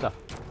 boxes of stuff.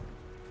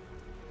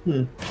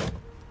 Hmm.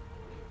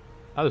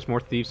 Oh, there's more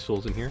thieves'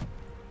 tools in here.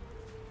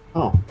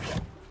 Oh.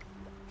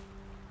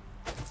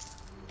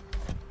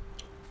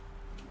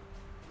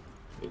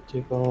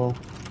 Take all.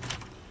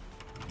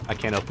 I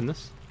can't open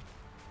this.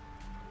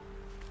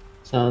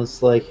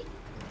 Sounds like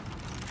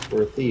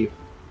we're a thief.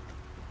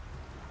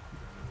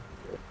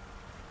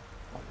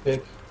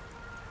 Pick.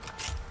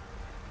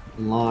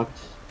 Unlocked.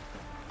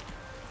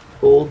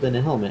 Gold and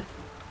a helmet.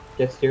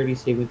 Dexterity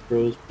saving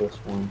throws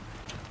 +1.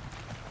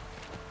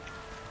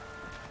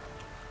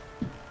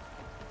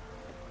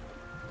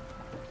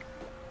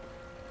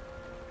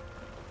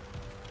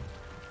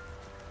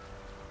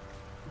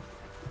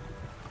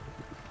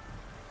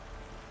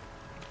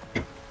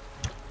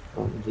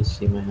 Oh, let me just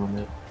see my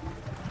helmet.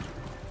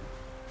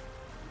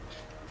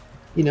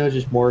 You know,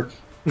 just Mork,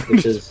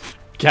 which is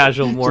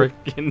Casual Mork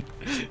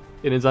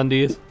in his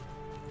undies.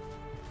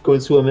 going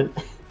swimming.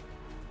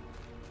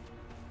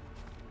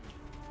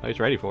 Oh, he's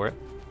ready for it.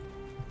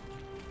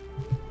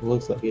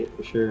 Looks like it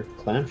for sure.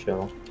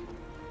 Clamshell.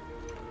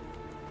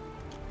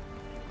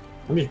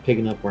 I'm just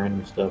picking up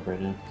random stuff right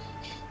now.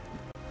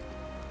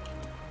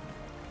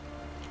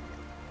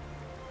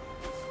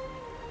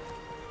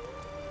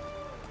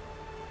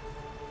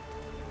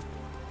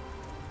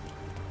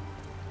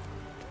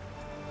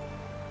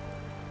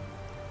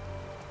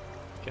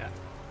 Okay.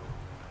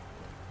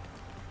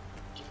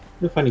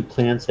 I'm finding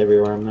plants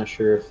everywhere. I'm not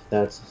sure if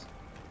that's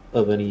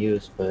of any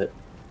use, but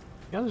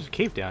Yeah, there's a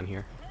cave down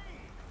here.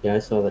 yeah, I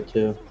saw that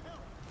too.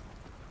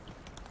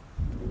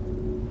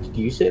 Did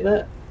you say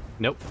that?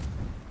 Nope.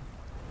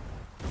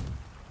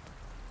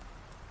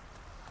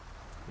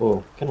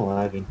 Whoa, kind of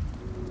lagging.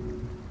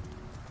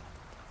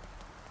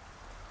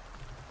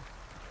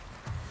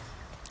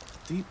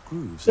 Deep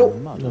grooves Nope, in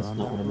the mud that's around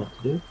not that what I meant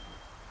rock. to do.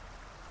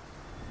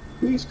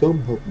 Please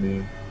come help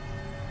me.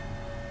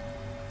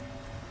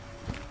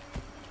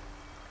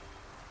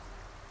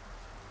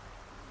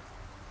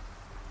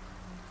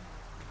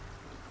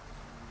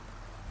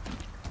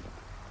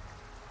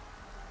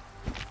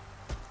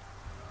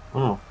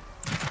 Wow.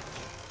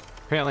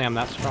 Apparently I'm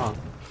that strong.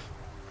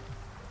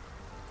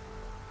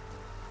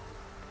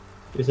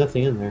 There's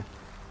nothing in there.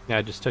 Yeah,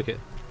 I just took it.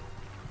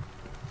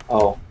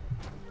 Oh.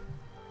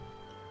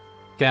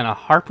 Again, a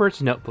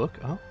Harper's notebook.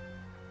 Oh.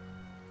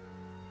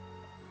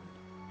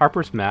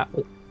 Harper's map.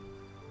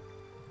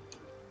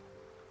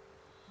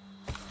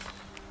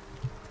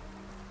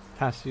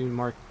 Passing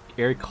mark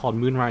area called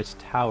Moonrise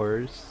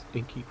Towers.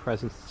 Inky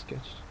presence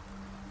sketched.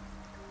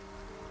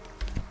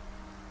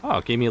 Oh,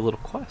 it gave me a little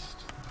quest.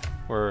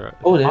 Or a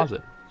Oh,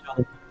 deposit.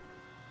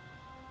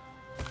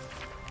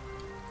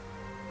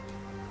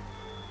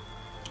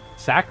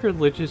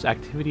 Sacrilegious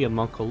activity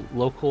among a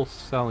local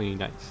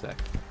Selenite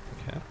sect.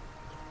 Okay.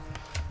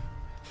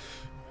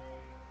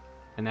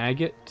 An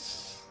agate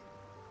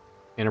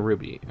and a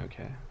ruby.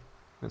 Okay.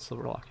 And a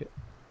silver locket.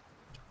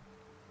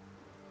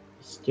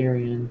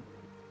 Mysterian.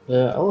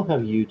 I'll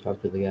have you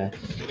talk to the guy.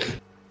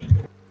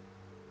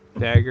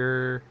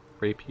 Dagger,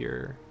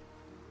 rapier.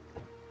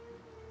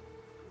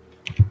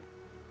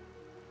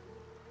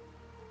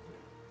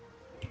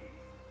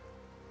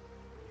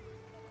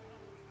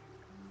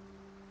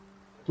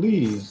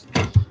 Please.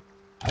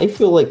 I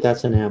feel like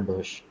that's an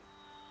ambush.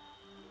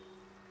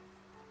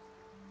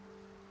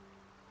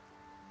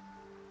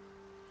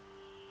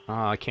 Oh,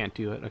 I can't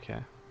do it. Okay.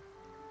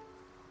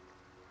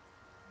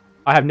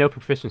 I have no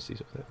proficiencies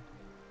with it.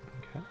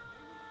 Okay.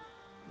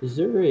 Is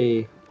there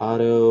a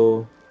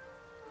auto?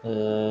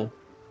 I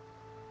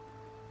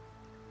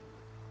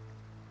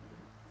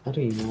don't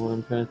even know what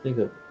I'm trying to think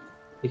of.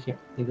 I can't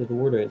think of the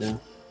word right now.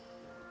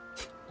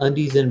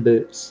 Undies and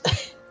boots.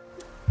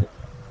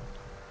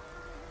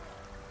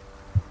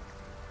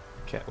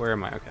 Okay, where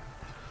am I? Okay.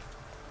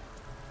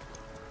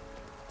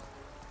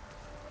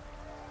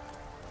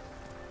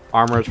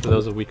 Armor is for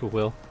those of weak of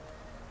will.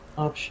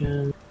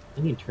 Option.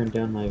 I need to turn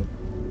down my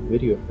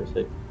video for a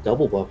sec.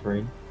 Double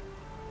buffering.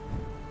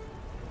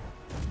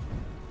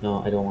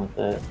 No, I don't want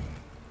that. I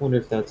wonder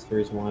if that's the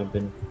reason why I've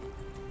been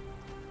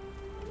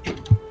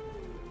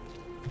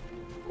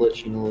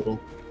glitching a little.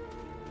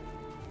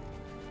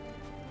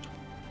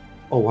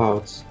 Oh wow,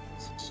 it's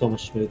so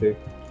much smoother.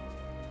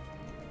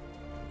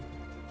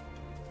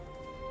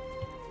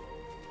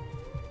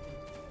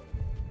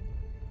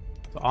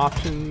 So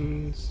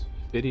options,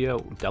 video,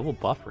 double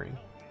buffering.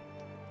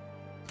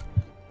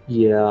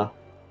 Yeah.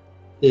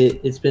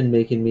 It's been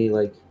making me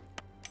like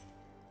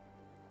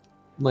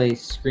my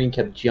screen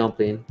kept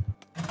jumping.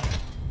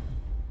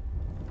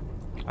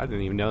 I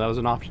didn't even know that was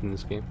an option in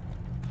this game.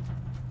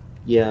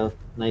 Yeah,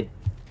 and I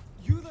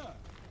You there?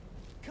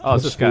 Oh,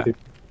 it's this guy.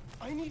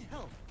 I need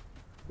help.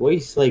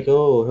 voice like,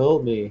 oh,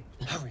 help me.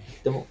 Hurry.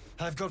 Don't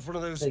I've got one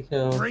of those like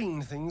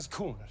brain things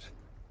cornered.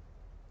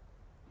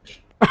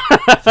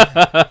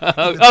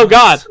 Oh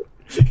God!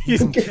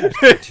 He's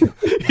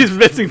he's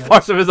missing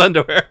parts of his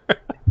underwear.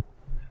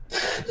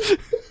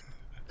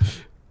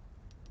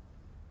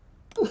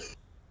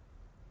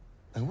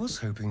 I was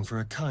hoping for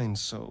a kind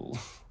soul.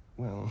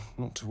 Well,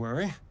 not to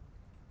worry.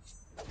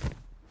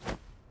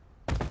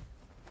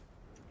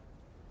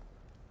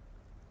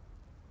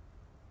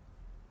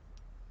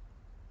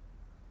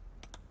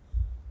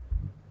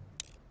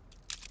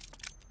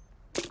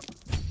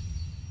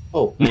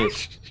 oh,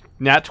 nice.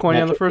 Nat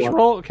 20 on the first Natural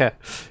roll? Okay.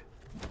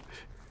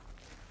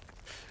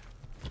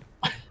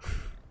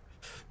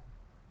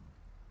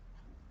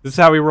 This is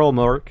how we roll,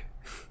 Mork.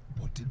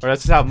 Or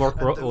this is how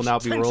Mork will now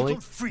be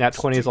rolling. Nat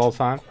 20 is all the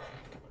time.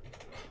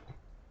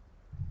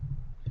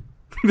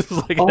 This is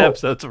like an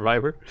episode of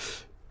Survivor.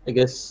 I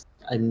guess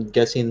I'm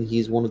guessing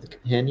he's one of the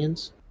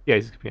companions. Yeah,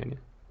 he's a companion.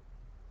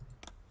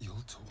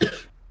 You'll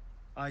talk.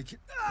 I can.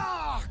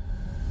 Ah!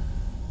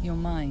 Your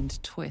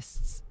mind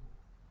twists.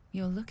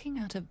 You're looking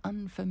out of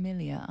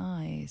unfamiliar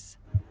eyes,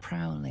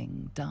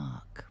 prowling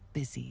dark,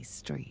 busy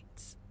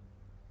streets.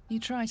 You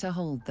try to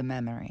hold the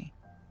memory,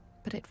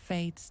 but it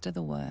fades to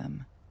the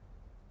worm.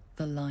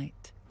 The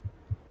light,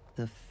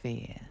 the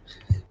fear.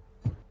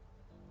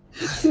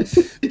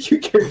 Your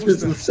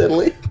character's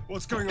unsettling.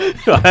 What's going on?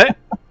 What?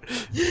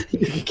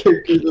 Your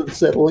character's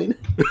unsettling.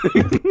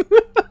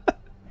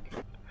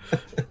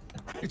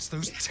 It's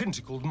those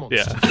tentacled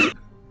monsters. Yeah.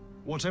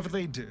 Whatever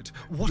they did,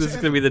 This is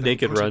gonna be the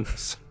naked run.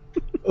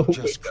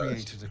 Just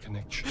created a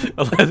connection.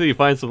 Unless you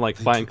find some like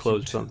fine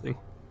clothes or something.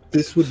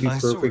 This would be I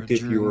saw perfect it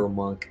if you were a during-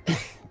 monk.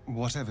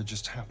 Whatever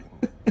just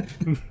happened.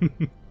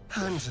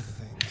 And to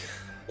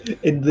think.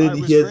 And I then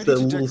was he has ready that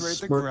to little decorate the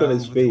smirk on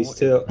his ground with face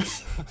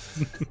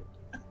too.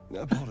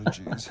 your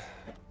Apologies.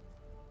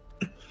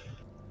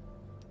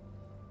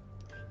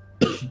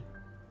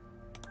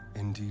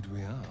 Indeed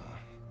we are.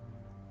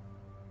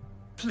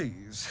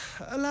 Please,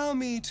 allow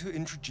me to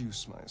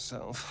introduce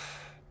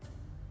myself.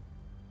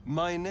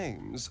 My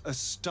name's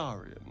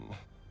Astarion.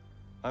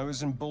 I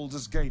was in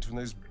Baldur's Gate when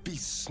those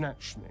beasts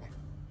snatched me.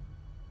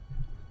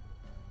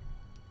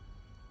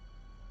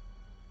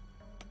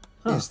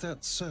 Huh. Is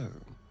that so?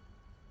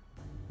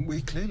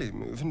 We clearly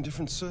move in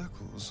different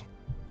circles.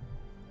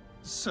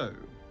 So,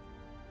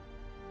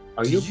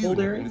 Are do you a you know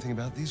Baldurian? anything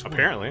about these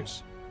Apparently.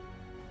 worms?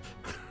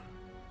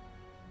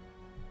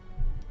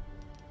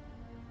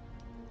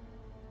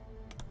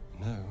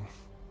 No.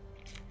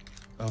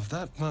 Of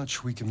that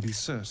much we can be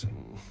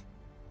certain.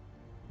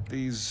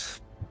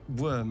 These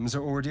worms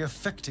are already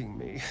affecting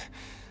me.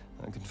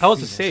 I can I was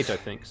a feel sage, it. I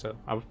think, so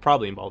I was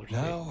probably in Baldur's Gate.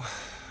 Now,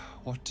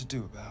 what to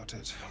do about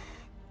it?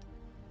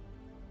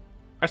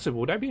 Actually,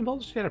 would I be in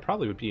Baldur's Gate? I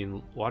probably would be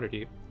in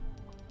Waterdeep.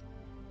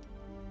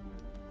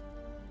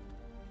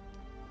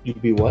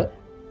 You'd be what?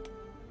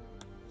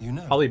 You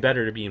know, Probably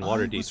better to be in I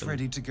Waterdeep. was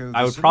ready to go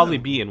I would this probably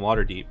alone. be in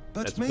Waterdeep.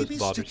 But as opposed maybe to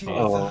Baldur's sticking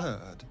Gate. with the Oh.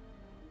 herd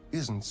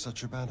isn't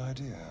such a bad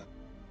idea.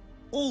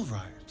 All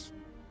right.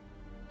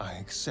 I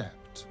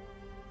accept.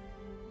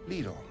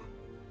 Lead on.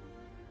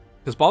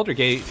 Because Baldur's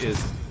Gate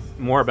is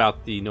more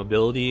about the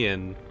nobility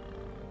and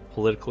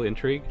political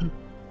intrigue.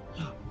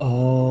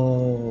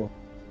 Oh.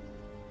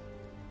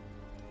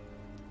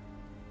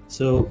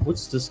 So,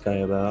 what's this guy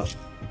about?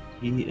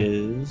 He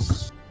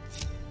is...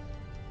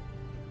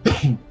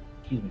 Excuse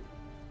me.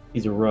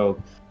 He's a rogue.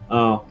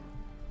 Oh.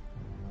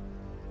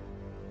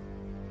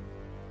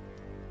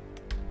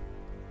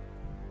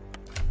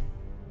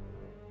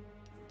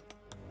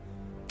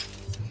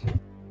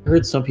 I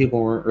heard some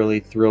people weren't really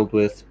thrilled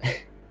with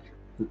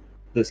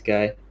this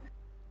guy.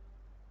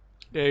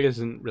 Yeah, he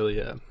isn't really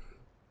a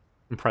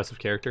impressive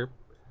character,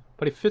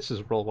 but he fits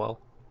his role well.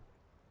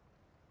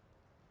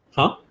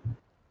 Huh?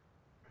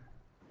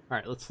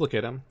 Alright, let's look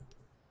at him.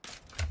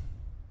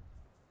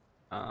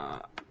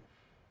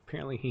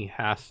 Apparently he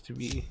has to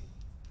be...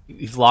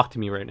 He's locked to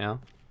me right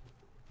now.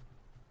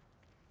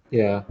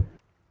 Yeah.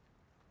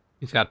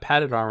 He's got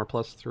padded armor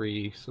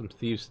 +3, some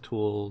thieves'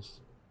 tools.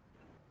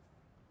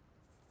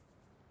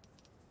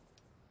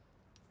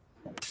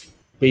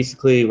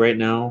 Basically, right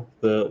now,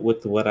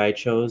 with what I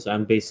chose,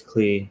 I'm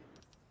basically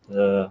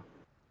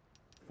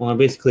I'm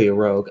basically a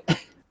rogue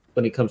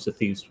when it comes to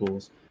thieves'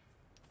 tools.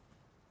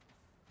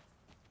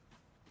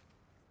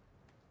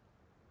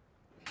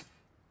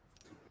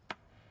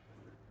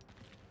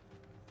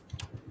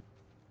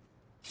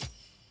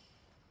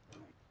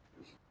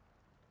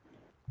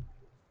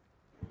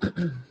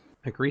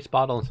 A grease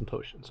bottle and some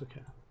potions,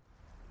 okay.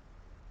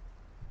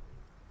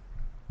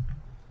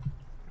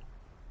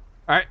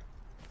 Alright.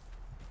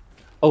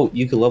 Oh,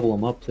 you could level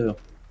him up too.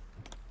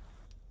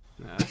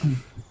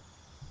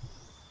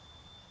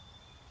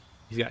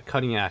 He's got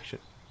cutting action.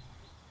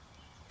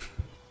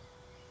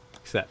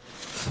 Except.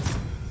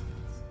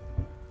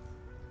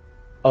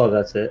 Oh,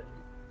 that's it.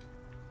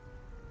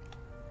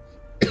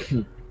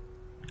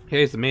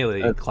 Here's the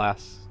melee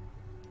class.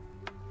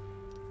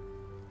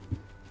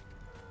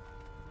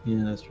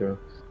 Yeah, that's true.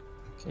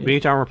 Okay.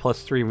 Mage armor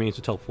 +3 remains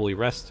until fully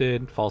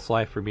rested. False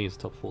life remains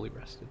until fully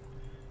rested.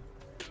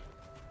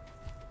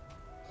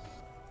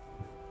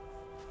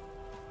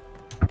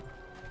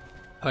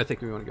 I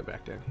think we want to go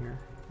back down here.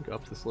 Go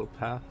up this little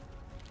path.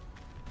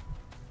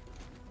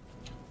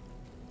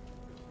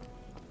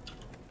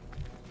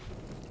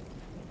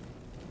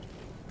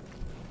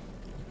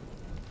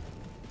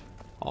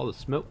 All the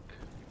smoke.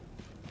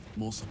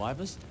 More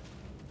survivors?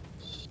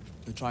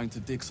 They're trying to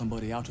dig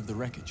somebody out of the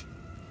wreckage.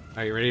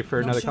 Are you ready for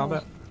another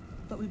combat?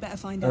 But we better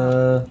find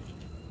out. Is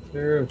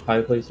there a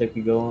high place I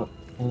could go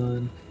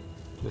on?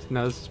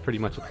 No, this is pretty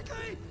much...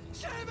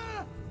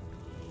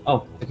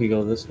 Oh, I could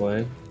go this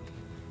way.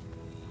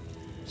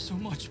 So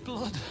much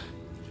blood.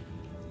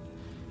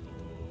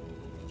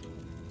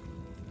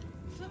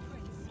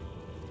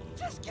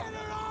 Just get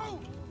her out!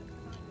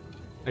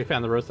 I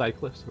found the roadside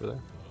cliffs over there.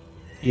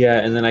 Yeah,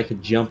 and then I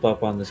could jump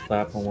up on this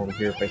platform over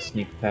here if I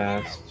sneak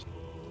past.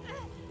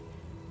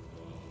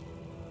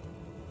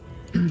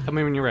 Tell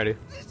me when you're ready.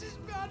 This is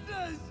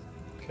madness!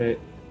 Okay.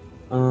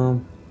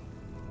 Can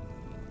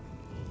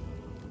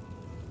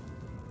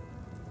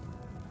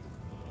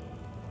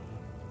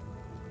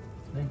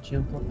I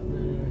jump up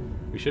there?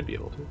 We should be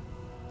able to.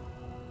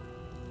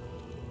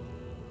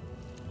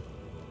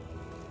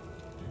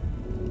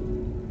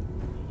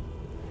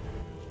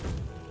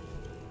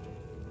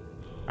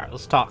 Alright,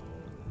 let's talk.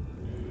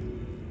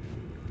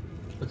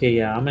 Okay,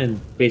 yeah,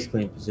 I'm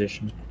basically in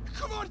position.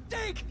 Come on,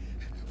 dig!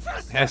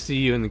 Faster! I see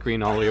you in the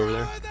green all the way over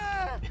there.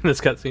 In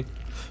this cutscene.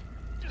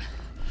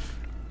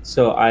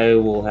 So I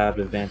will have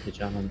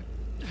advantage on him.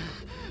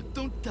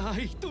 Don't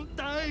die, don't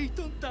die,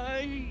 don't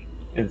die.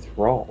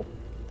 Enthrall.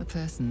 The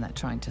person they're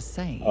trying to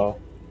save. Oh.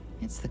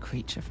 It's the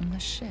creature from the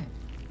ship.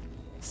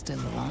 Still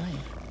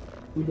alive.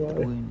 Who died?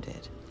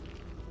 Wounded.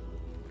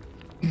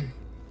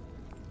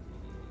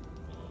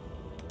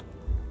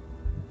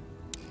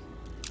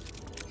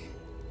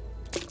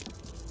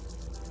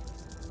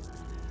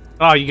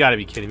 Oh, you gotta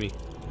be kidding me.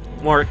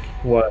 Mork.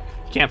 What?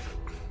 You can't...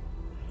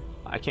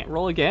 I can't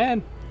roll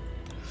again.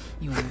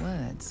 Your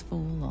words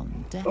fall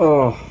on deaf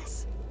Oh.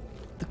 ears.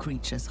 The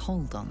creature's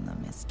hold on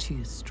them is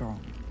too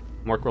strong.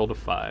 Mork rolled a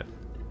 5.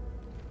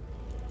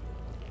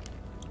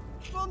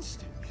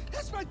 Monster!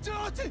 That's my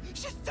daughter!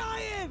 She's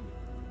dying!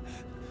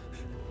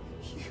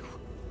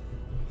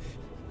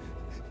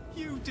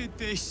 You did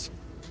this!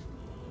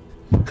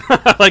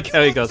 I like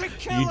how he goes,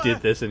 you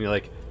did this, and you're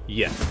like,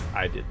 yes,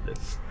 I did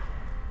this.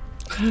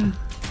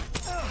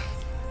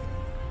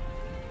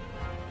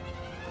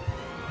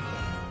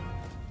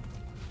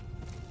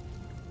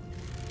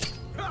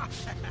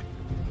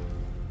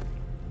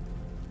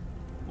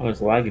 Oh, it's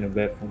lagging a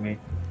bit for me.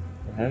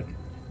 The heck?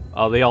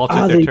 Oh, they all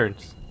took their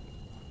turns.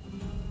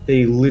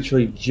 They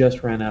literally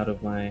just ran out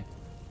of my...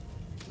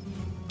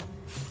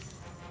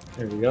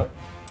 There we go.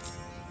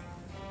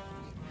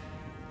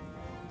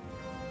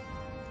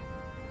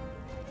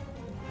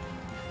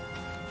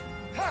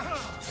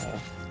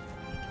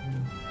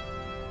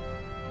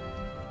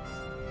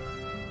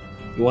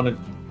 You want to...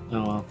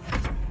 Oh, well.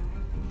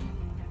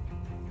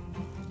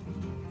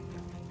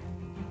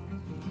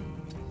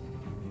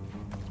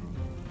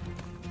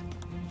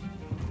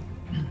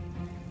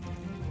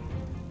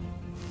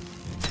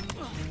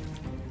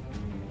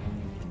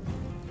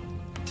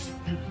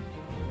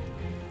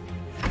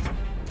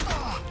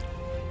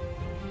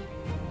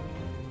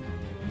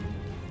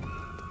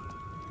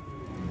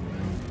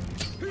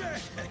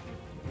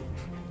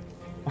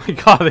 Oh my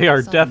god, they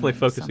are Suddenly, definitely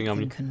focusing on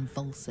me. something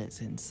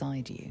convulses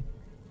inside you.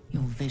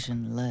 Your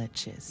vision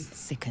lurches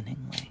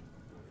sickeningly.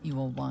 You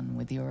are one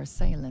with your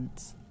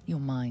assailants, your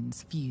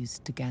minds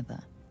fused together.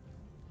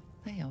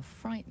 They are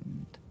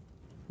frightened,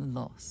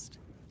 lost.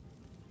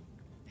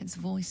 Its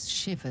voice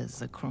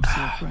shivers across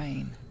your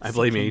brain. I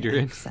blame seeking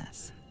Adrian.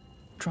 access,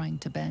 trying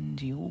to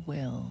bend your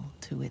will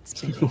to its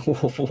bidding.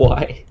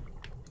 Why?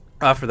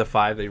 For the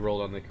 5 they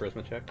rolled on the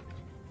charisma check.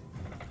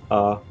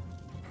 Oh,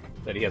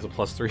 That he has a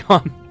 +3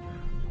 on.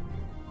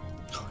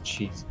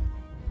 jeez.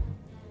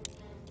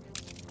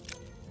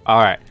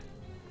 Alright.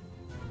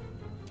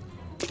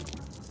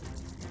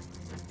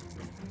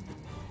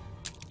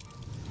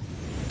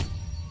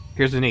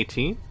 Here's an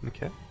 18.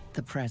 Okay.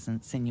 The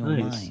presence in your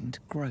Nice. mind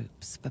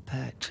gropes for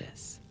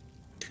purchase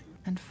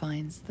and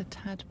finds the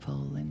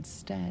tadpole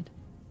instead.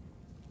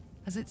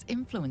 As its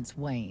influence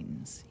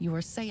wanes, your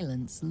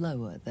assailants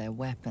lower their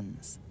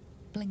weapons,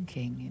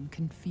 blinking in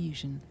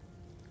confusion.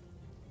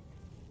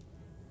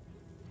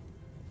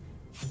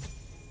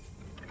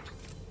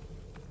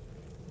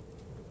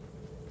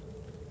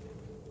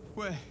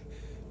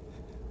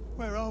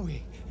 Where are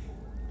we?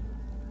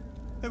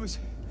 There was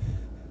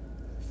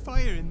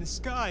fire in the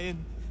sky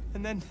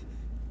and then...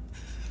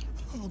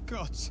 Oh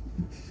God.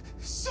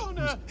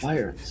 Sona!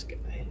 Fire in the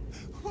sky.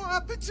 What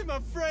happened to my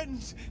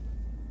friend?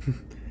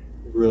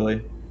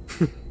 Really?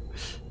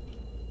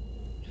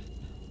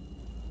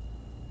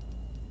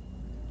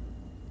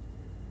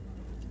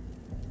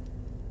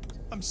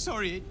 I'm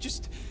sorry,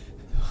 it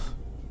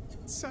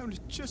sounded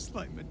just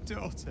like my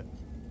daughter.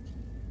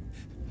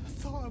 I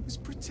thought I was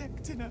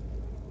protecting her,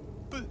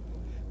 but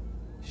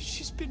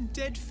she's been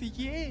dead for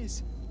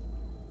years.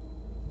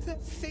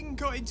 That thing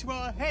got into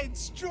our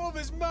heads, drove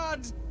us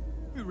mad.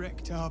 We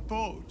wrecked our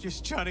boat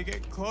just trying to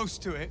get close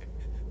to it.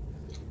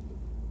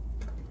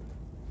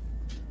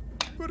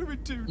 What do we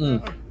do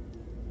now?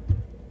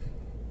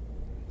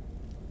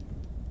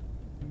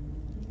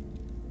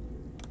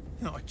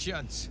 Not a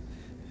chance.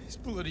 It's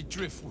bloody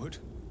driftwood.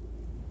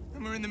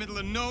 And we're in the middle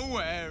of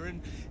nowhere,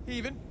 and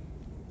even...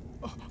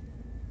 Oh,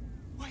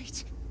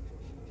 wait.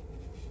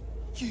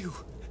 You.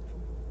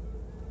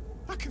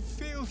 I can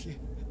feel you.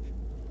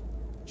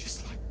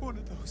 Just like one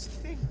of those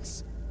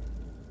things.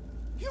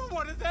 You're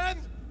one of them!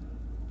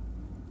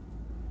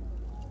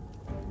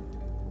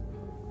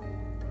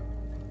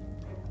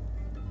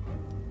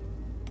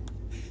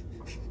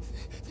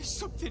 There's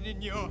something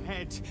in your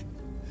head.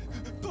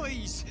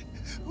 Please,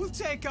 we'll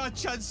take our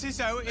chances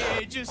out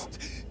here. Just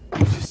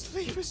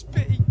leave us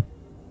be.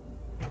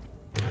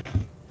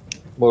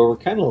 Well, we're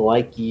kind of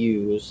like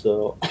you,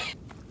 so...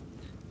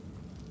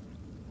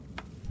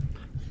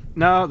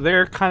 No,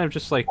 they're kind of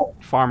just like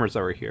farmers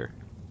over here.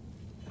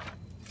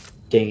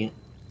 Dang it.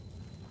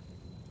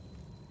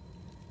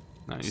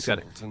 No, he's got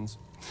it. Simpletons.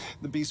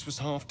 The beast was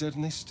half dead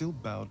and they still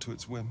bowed to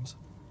its whims.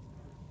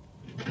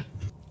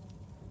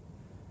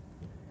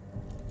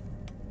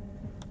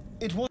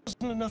 It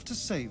wasn't enough to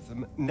save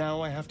them.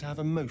 Now I have to have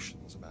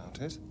emotions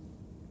about it.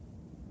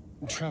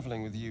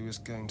 Traveling with you is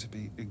going to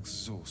be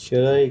exhausting.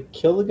 Should I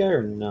kill the guy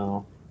or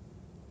no?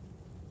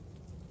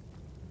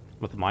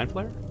 With the Mind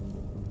Flayer?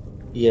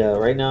 Yeah,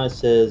 right now it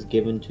says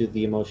given to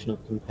the emotion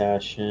of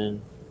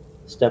compassion,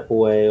 step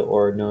away,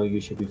 or no, you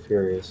should be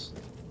furious.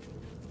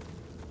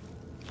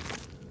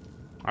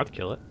 I'd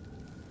kill it.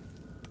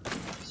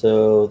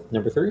 So,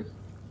 number 3?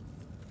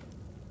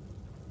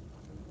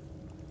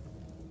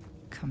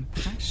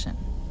 Compassion.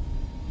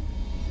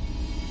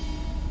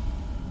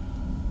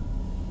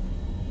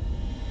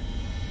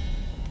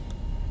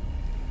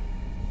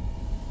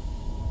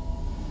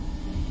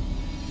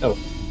 Oh.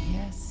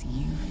 Yes,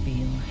 you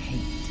feel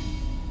hate,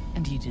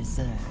 and you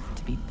deserve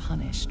to be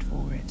punished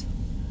for it.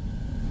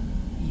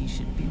 You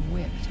should be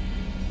whipped,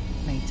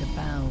 made to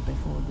bow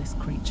before this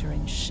creature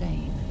in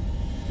shame.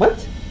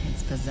 What?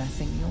 It's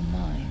possessing your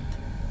mind,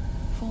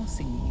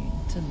 forcing you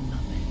to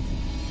love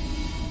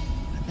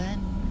it. But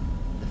then,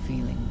 the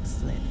feeling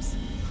slips.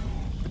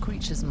 The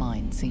creature's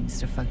mind seems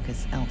to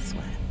focus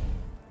elsewhere.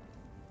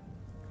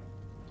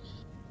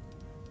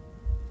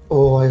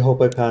 Oh, I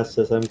hope I pass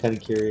this. I'm kind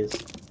of curious.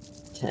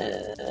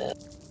 10.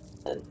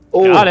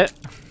 Oh, Got it!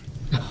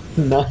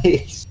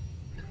 Nice.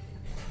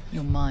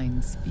 Your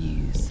mind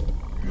spews,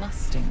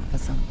 lusting for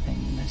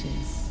something that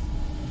is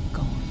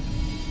gone.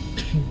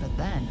 But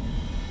then,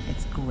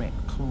 its grip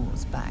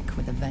claws back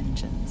with a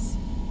vengeance.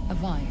 A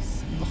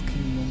vice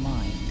locking your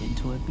mind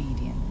into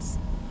obedience.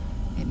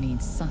 It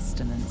needs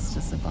sustenance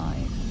to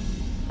survive.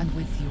 And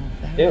with your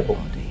very Careful.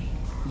 body,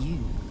 you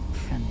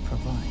can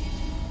provide.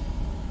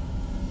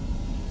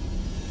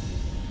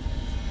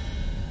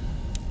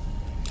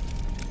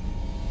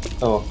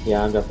 Oh,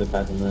 yeah, I'm definitely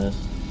passing this.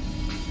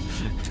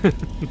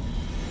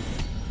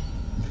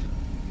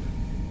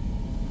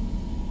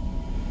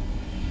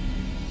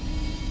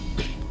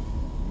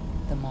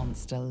 The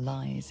monster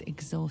lies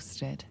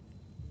exhausted,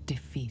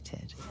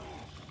 defeated.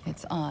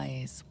 Its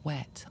eyes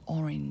wet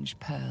orange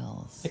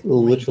pearls. I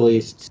literally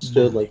radiant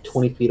stood like malice.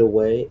 20 feet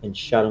away and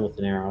shot him with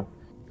an arrow.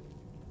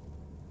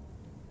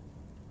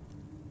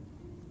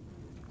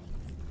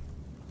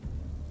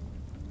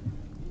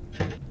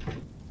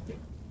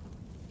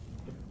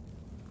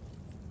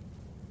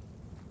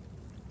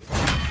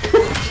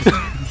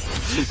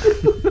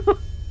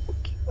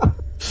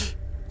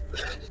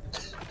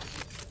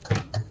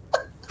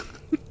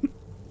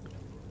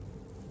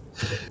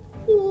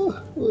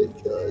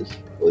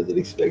 Wasn't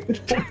expecting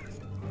that.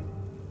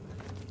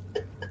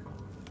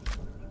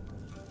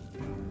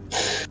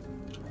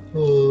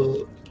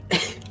 Oh,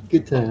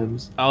 good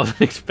times. I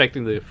wasn't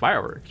expecting the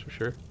fireworks for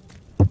sure.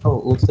 Oh,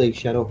 it looks like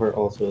Shadowheart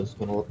also has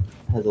a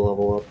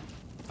level up.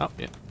 Oh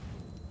yeah.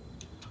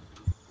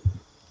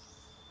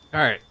 All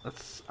right,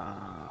 let's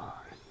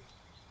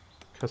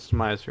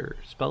customize her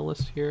spell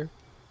list here.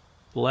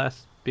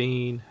 Bless,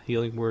 Bane,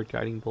 Healing Word,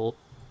 Guiding Bolt.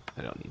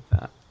 I don't need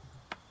that.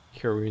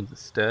 Cure Wounds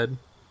instead.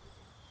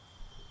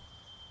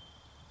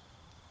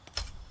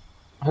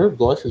 I heard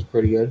Blush is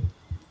pretty good.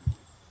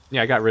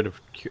 Yeah, I got rid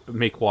of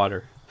Make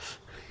Water.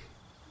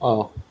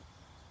 Oh.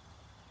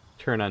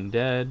 Turn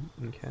Undead.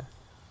 Okay.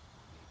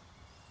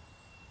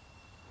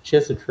 She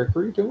has a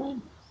trickery to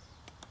one?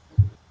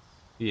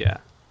 Yeah.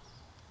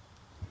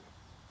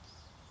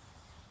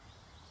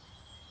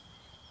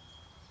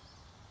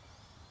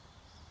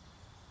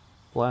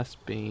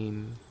 Blast,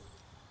 Bane.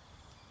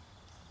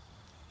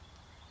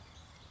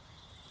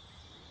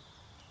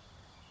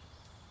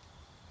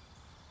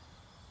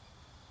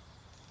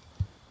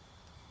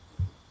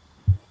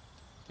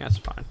 That's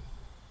fine.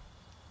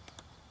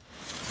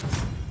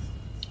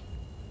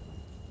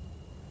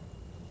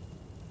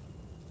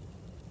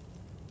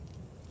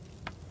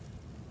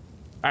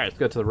 Alright, let's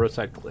go to the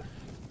roadside cliff.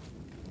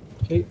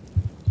 Okay.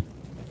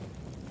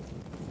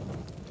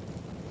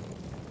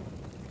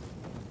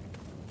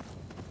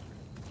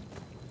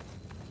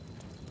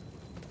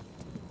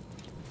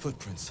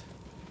 Footprints.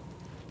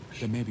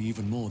 There may be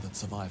even more that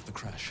survived the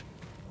crash.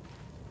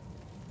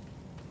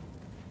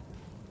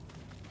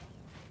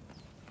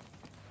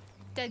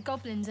 Dead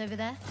goblins over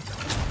there.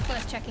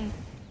 Worth checking.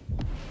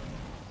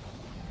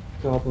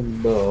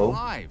 Goblin bow.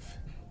 Alive!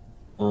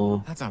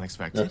 Oh. That's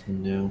unexpected.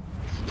 Nothing new.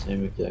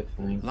 Same exact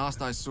thing.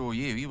 Last I saw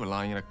you, you were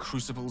lying in a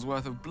crucible's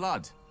worth of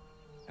blood.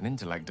 An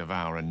intellect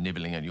devourer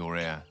nibbling at your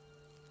ear.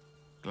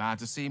 Glad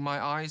to see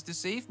my eyes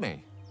deceive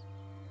me.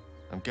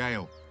 I'm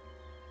Gale.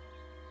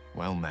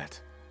 Well met.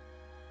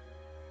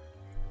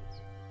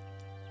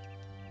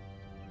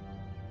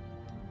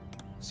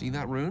 See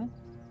that rune?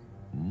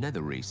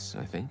 Netherreese,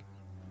 I think.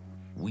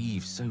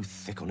 Weave so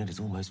thick on it, it's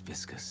almost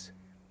viscous.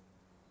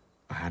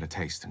 I had a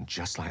taste, and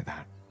just like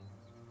that,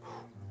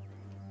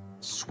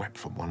 swept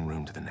from one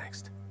room to the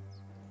next.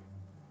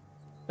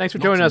 Thanks for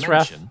joining us,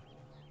 Raph.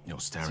 You're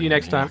staring See you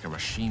next time. like a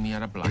Rashimi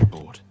at a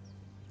blackboard.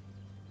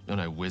 You're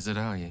no wizard,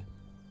 are you?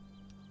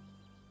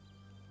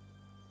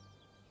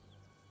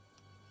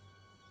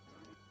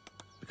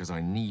 Because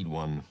I need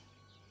one,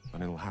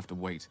 but it'll have to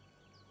wait.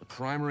 The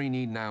primary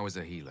need now is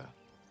a healer.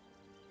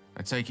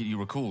 I take it you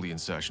recall the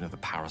insertion of the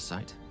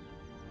parasite?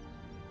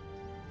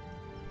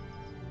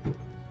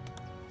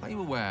 Are you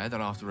aware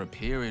that after a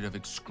period of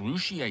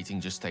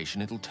excruciating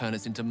gestation, it'll turn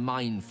us into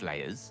Mind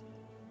Flayers?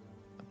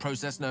 A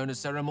process known as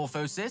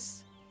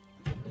ceremorphosis?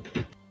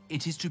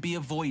 It is to be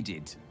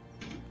avoided.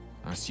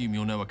 I assume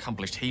you're no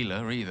accomplished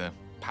healer either.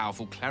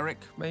 Powerful cleric,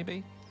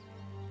 maybe?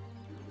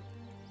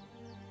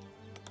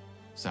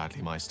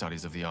 Sadly, my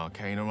studies of the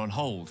arcane are on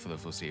hold for the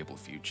foreseeable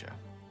future.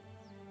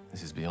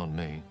 This is beyond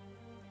me.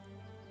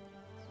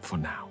 For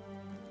now.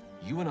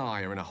 You and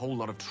I are in a whole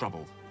lot of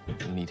trouble.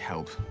 We need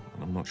help,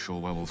 and I'm not sure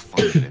where we'll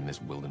find it in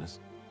this wilderness.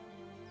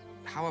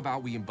 How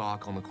about we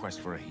embark on the quest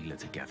for a healer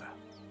together?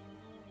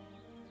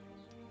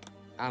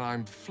 And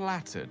I'm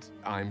flattered,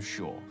 I'm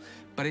sure.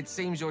 But it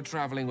seems you're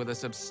traveling with a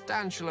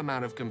substantial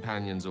amount of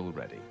companions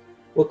already.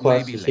 What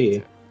class Maybe is he?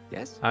 later.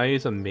 Yes? I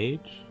use a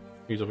mage.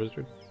 Use a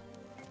wizard.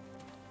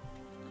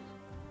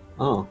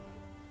 Oh.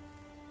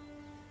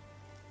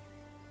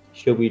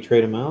 Should we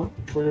trade him out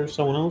for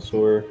someone else,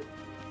 or?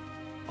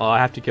 Oh, I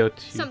have to go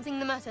to... Something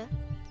the matter?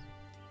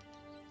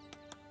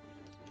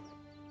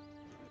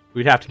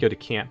 We'd have to go to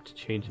camp to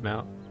change him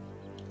out.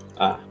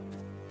 Ah.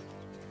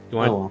 You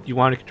want? Oh, well. You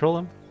want to control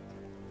him?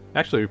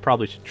 Actually, we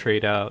probably should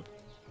trade out.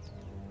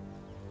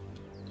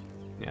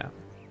 Yeah.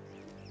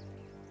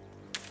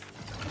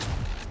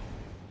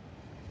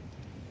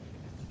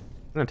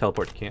 I'm gonna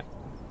teleport to camp.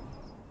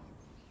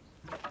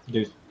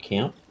 There's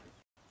camp?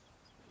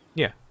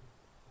 Yeah.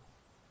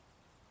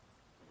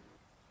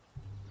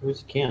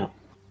 Where's camp?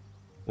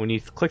 When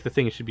you click the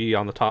thing, it should be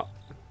on the top.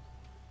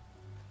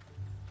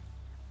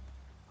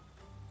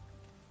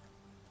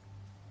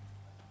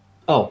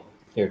 Oh,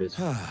 there it is.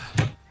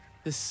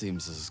 This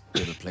seems as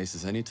good a place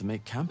as any to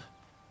make camp.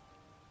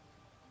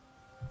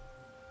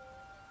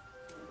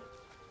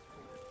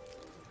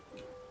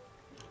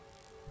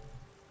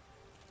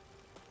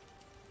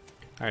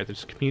 Alright,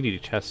 there's a community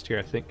chest here,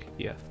 I think.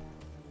 Yeah.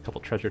 A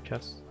couple treasure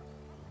chests.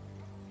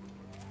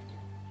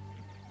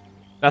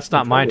 That's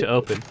not mine to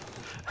open.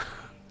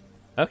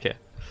 Okay.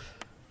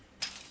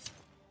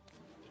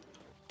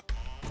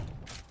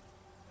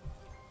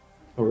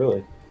 Oh,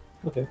 really?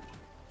 Okay.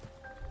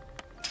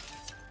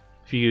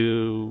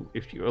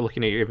 If you're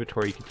looking at your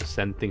inventory, you can just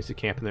send things to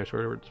camp and there's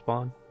where it would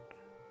spawn.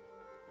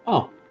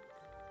 Oh.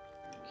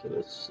 Okay,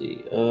 let's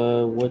see.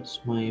 What's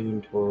my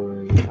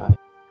inventory?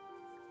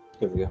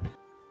 Here we go.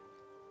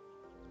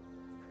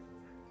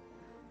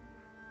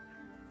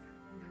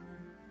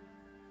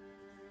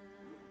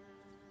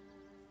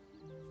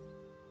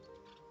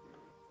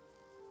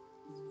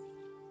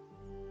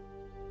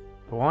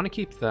 I want to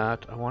keep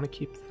that. I want to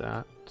keep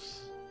that.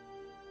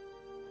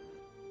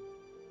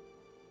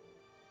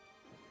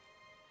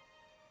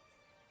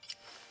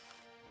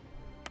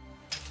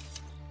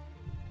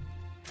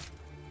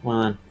 Come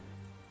on.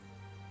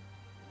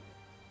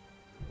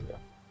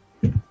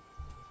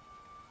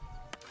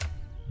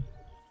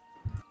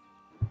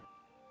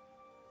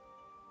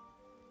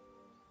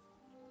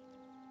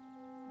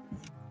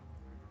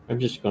 I'm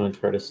just gonna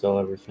try to sell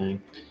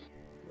everything.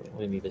 I don't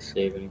really need to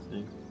save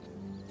anything.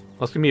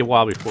 Well, it's gonna be a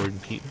while before we can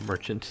keep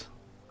merchant.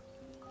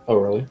 Oh,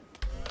 really?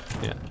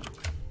 Yeah.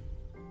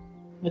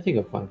 I think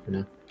I'm fine for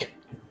now. Is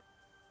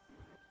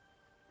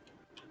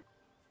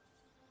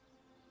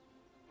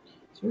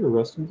there a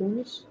resting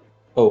bonus?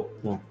 Oh,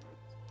 no.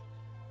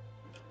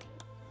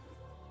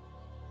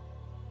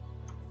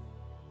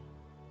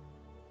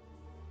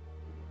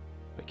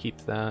 I keep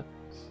that.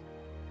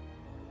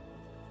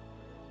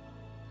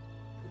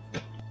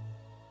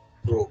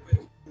 Oh,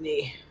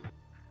 knee.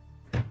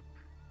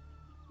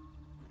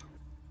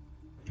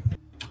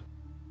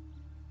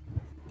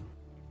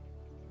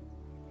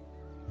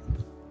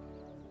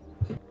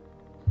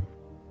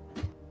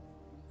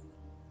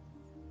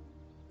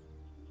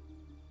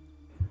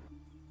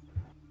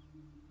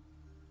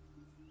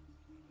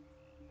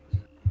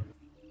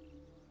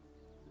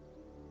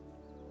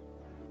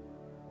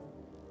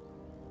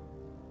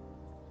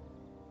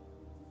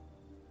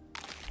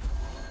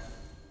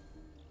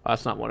 Oh,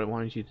 that's not what I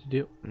wanted you to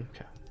do.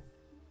 Okay.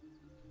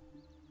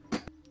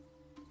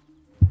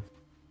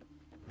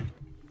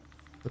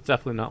 That's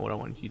definitely not what I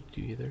wanted you to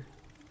do either.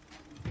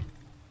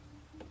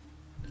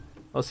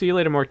 I'll see you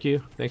later,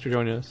 Morq. Thanks for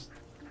joining us.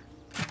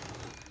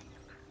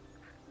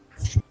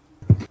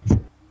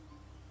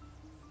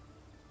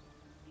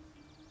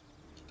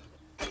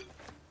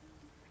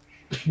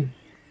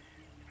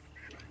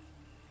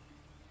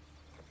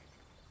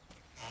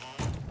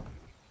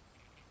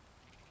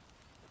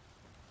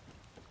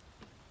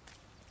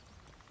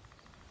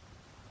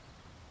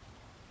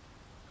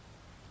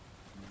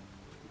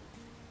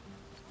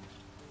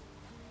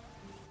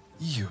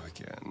 You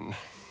again.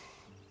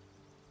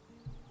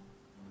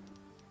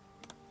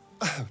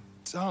 Oh,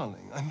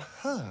 darling, I'm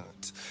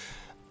hurt.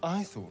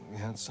 I thought we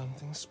had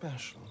something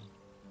special.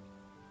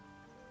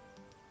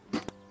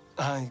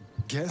 I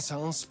guess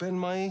I'll spend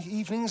my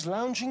evenings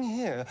lounging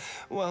here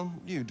while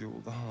you do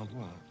all the hard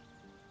work.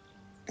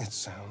 It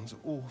sounds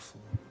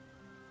awful.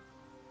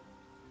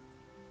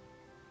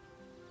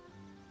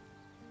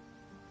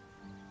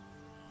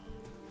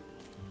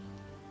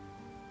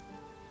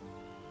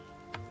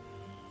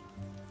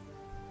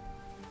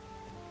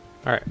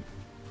 Alright.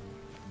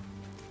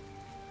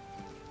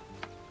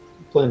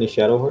 Playing the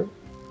Shadow Heart?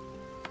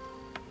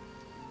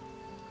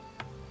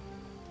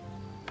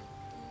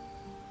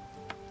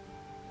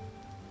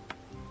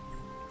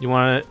 You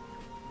want to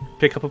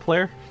pick up a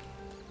player?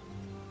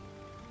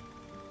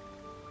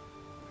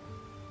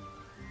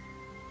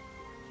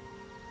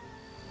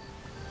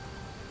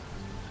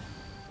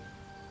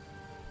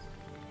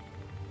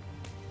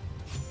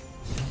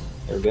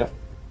 There we go.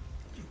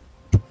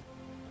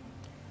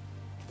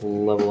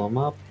 Level them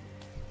up.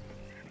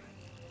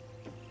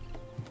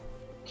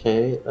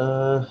 Okay,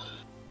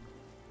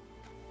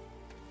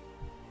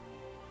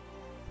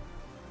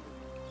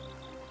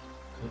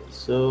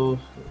 so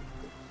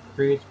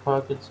creates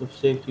pockets of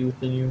safety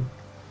within you.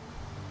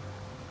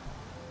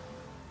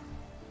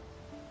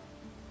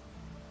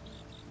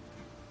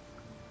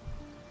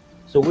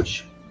 So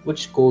which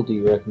school do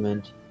you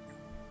recommend?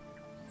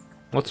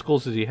 What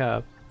schools does he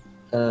have?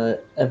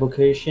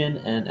 Evocation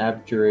and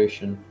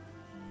Abjuration.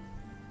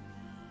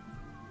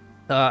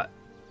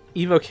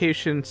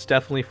 Evocation's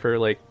definitely for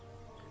like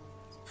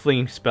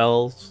flinging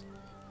spells,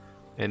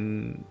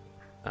 and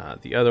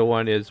the other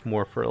one is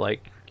more for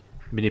like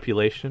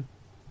manipulation.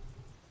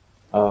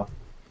 Oh.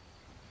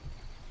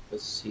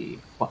 Let's see.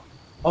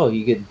 Oh,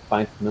 you can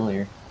find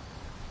familiar.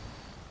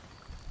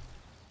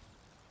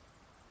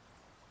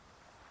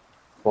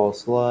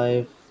 False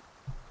life.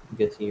 I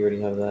guess you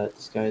already have that.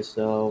 Disguise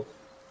self.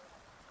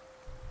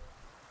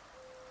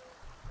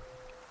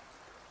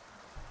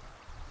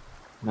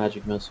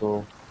 Magic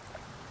missile.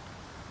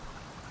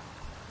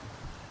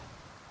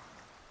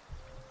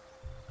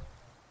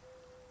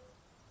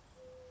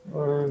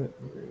 Or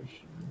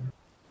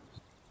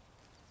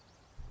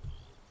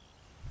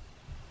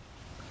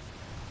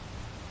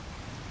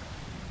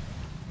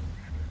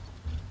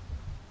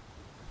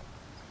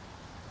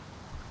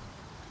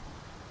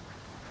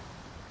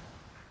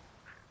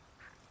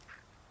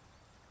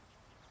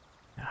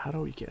How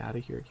do we get out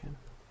of here again?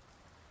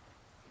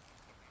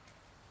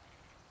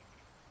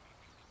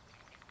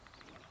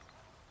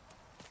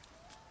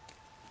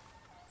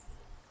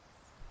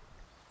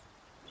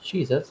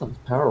 jeez, that sounds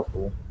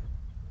powerful.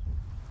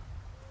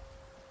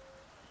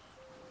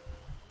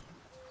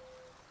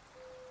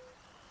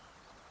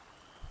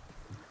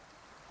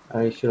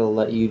 I should have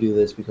let you do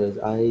this because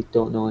I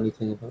don't know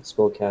anything about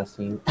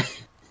spellcasting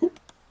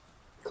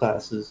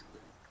classes.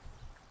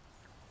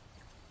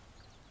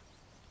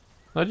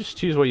 I'll just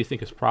choose what you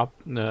think is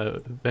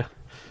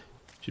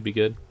should be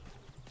good.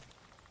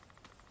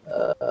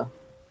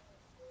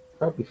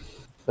 Probably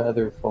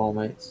Featherfall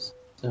might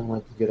sound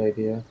like a good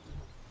idea.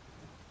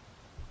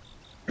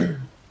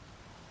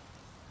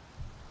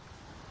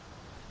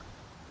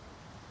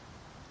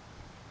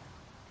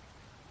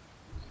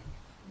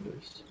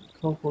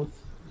 Come with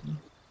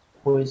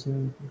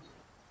poison.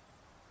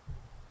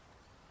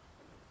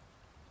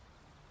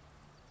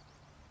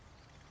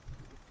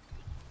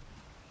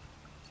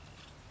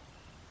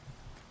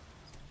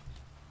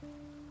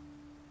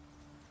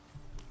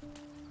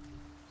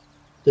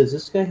 Does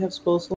this guy have spell slots?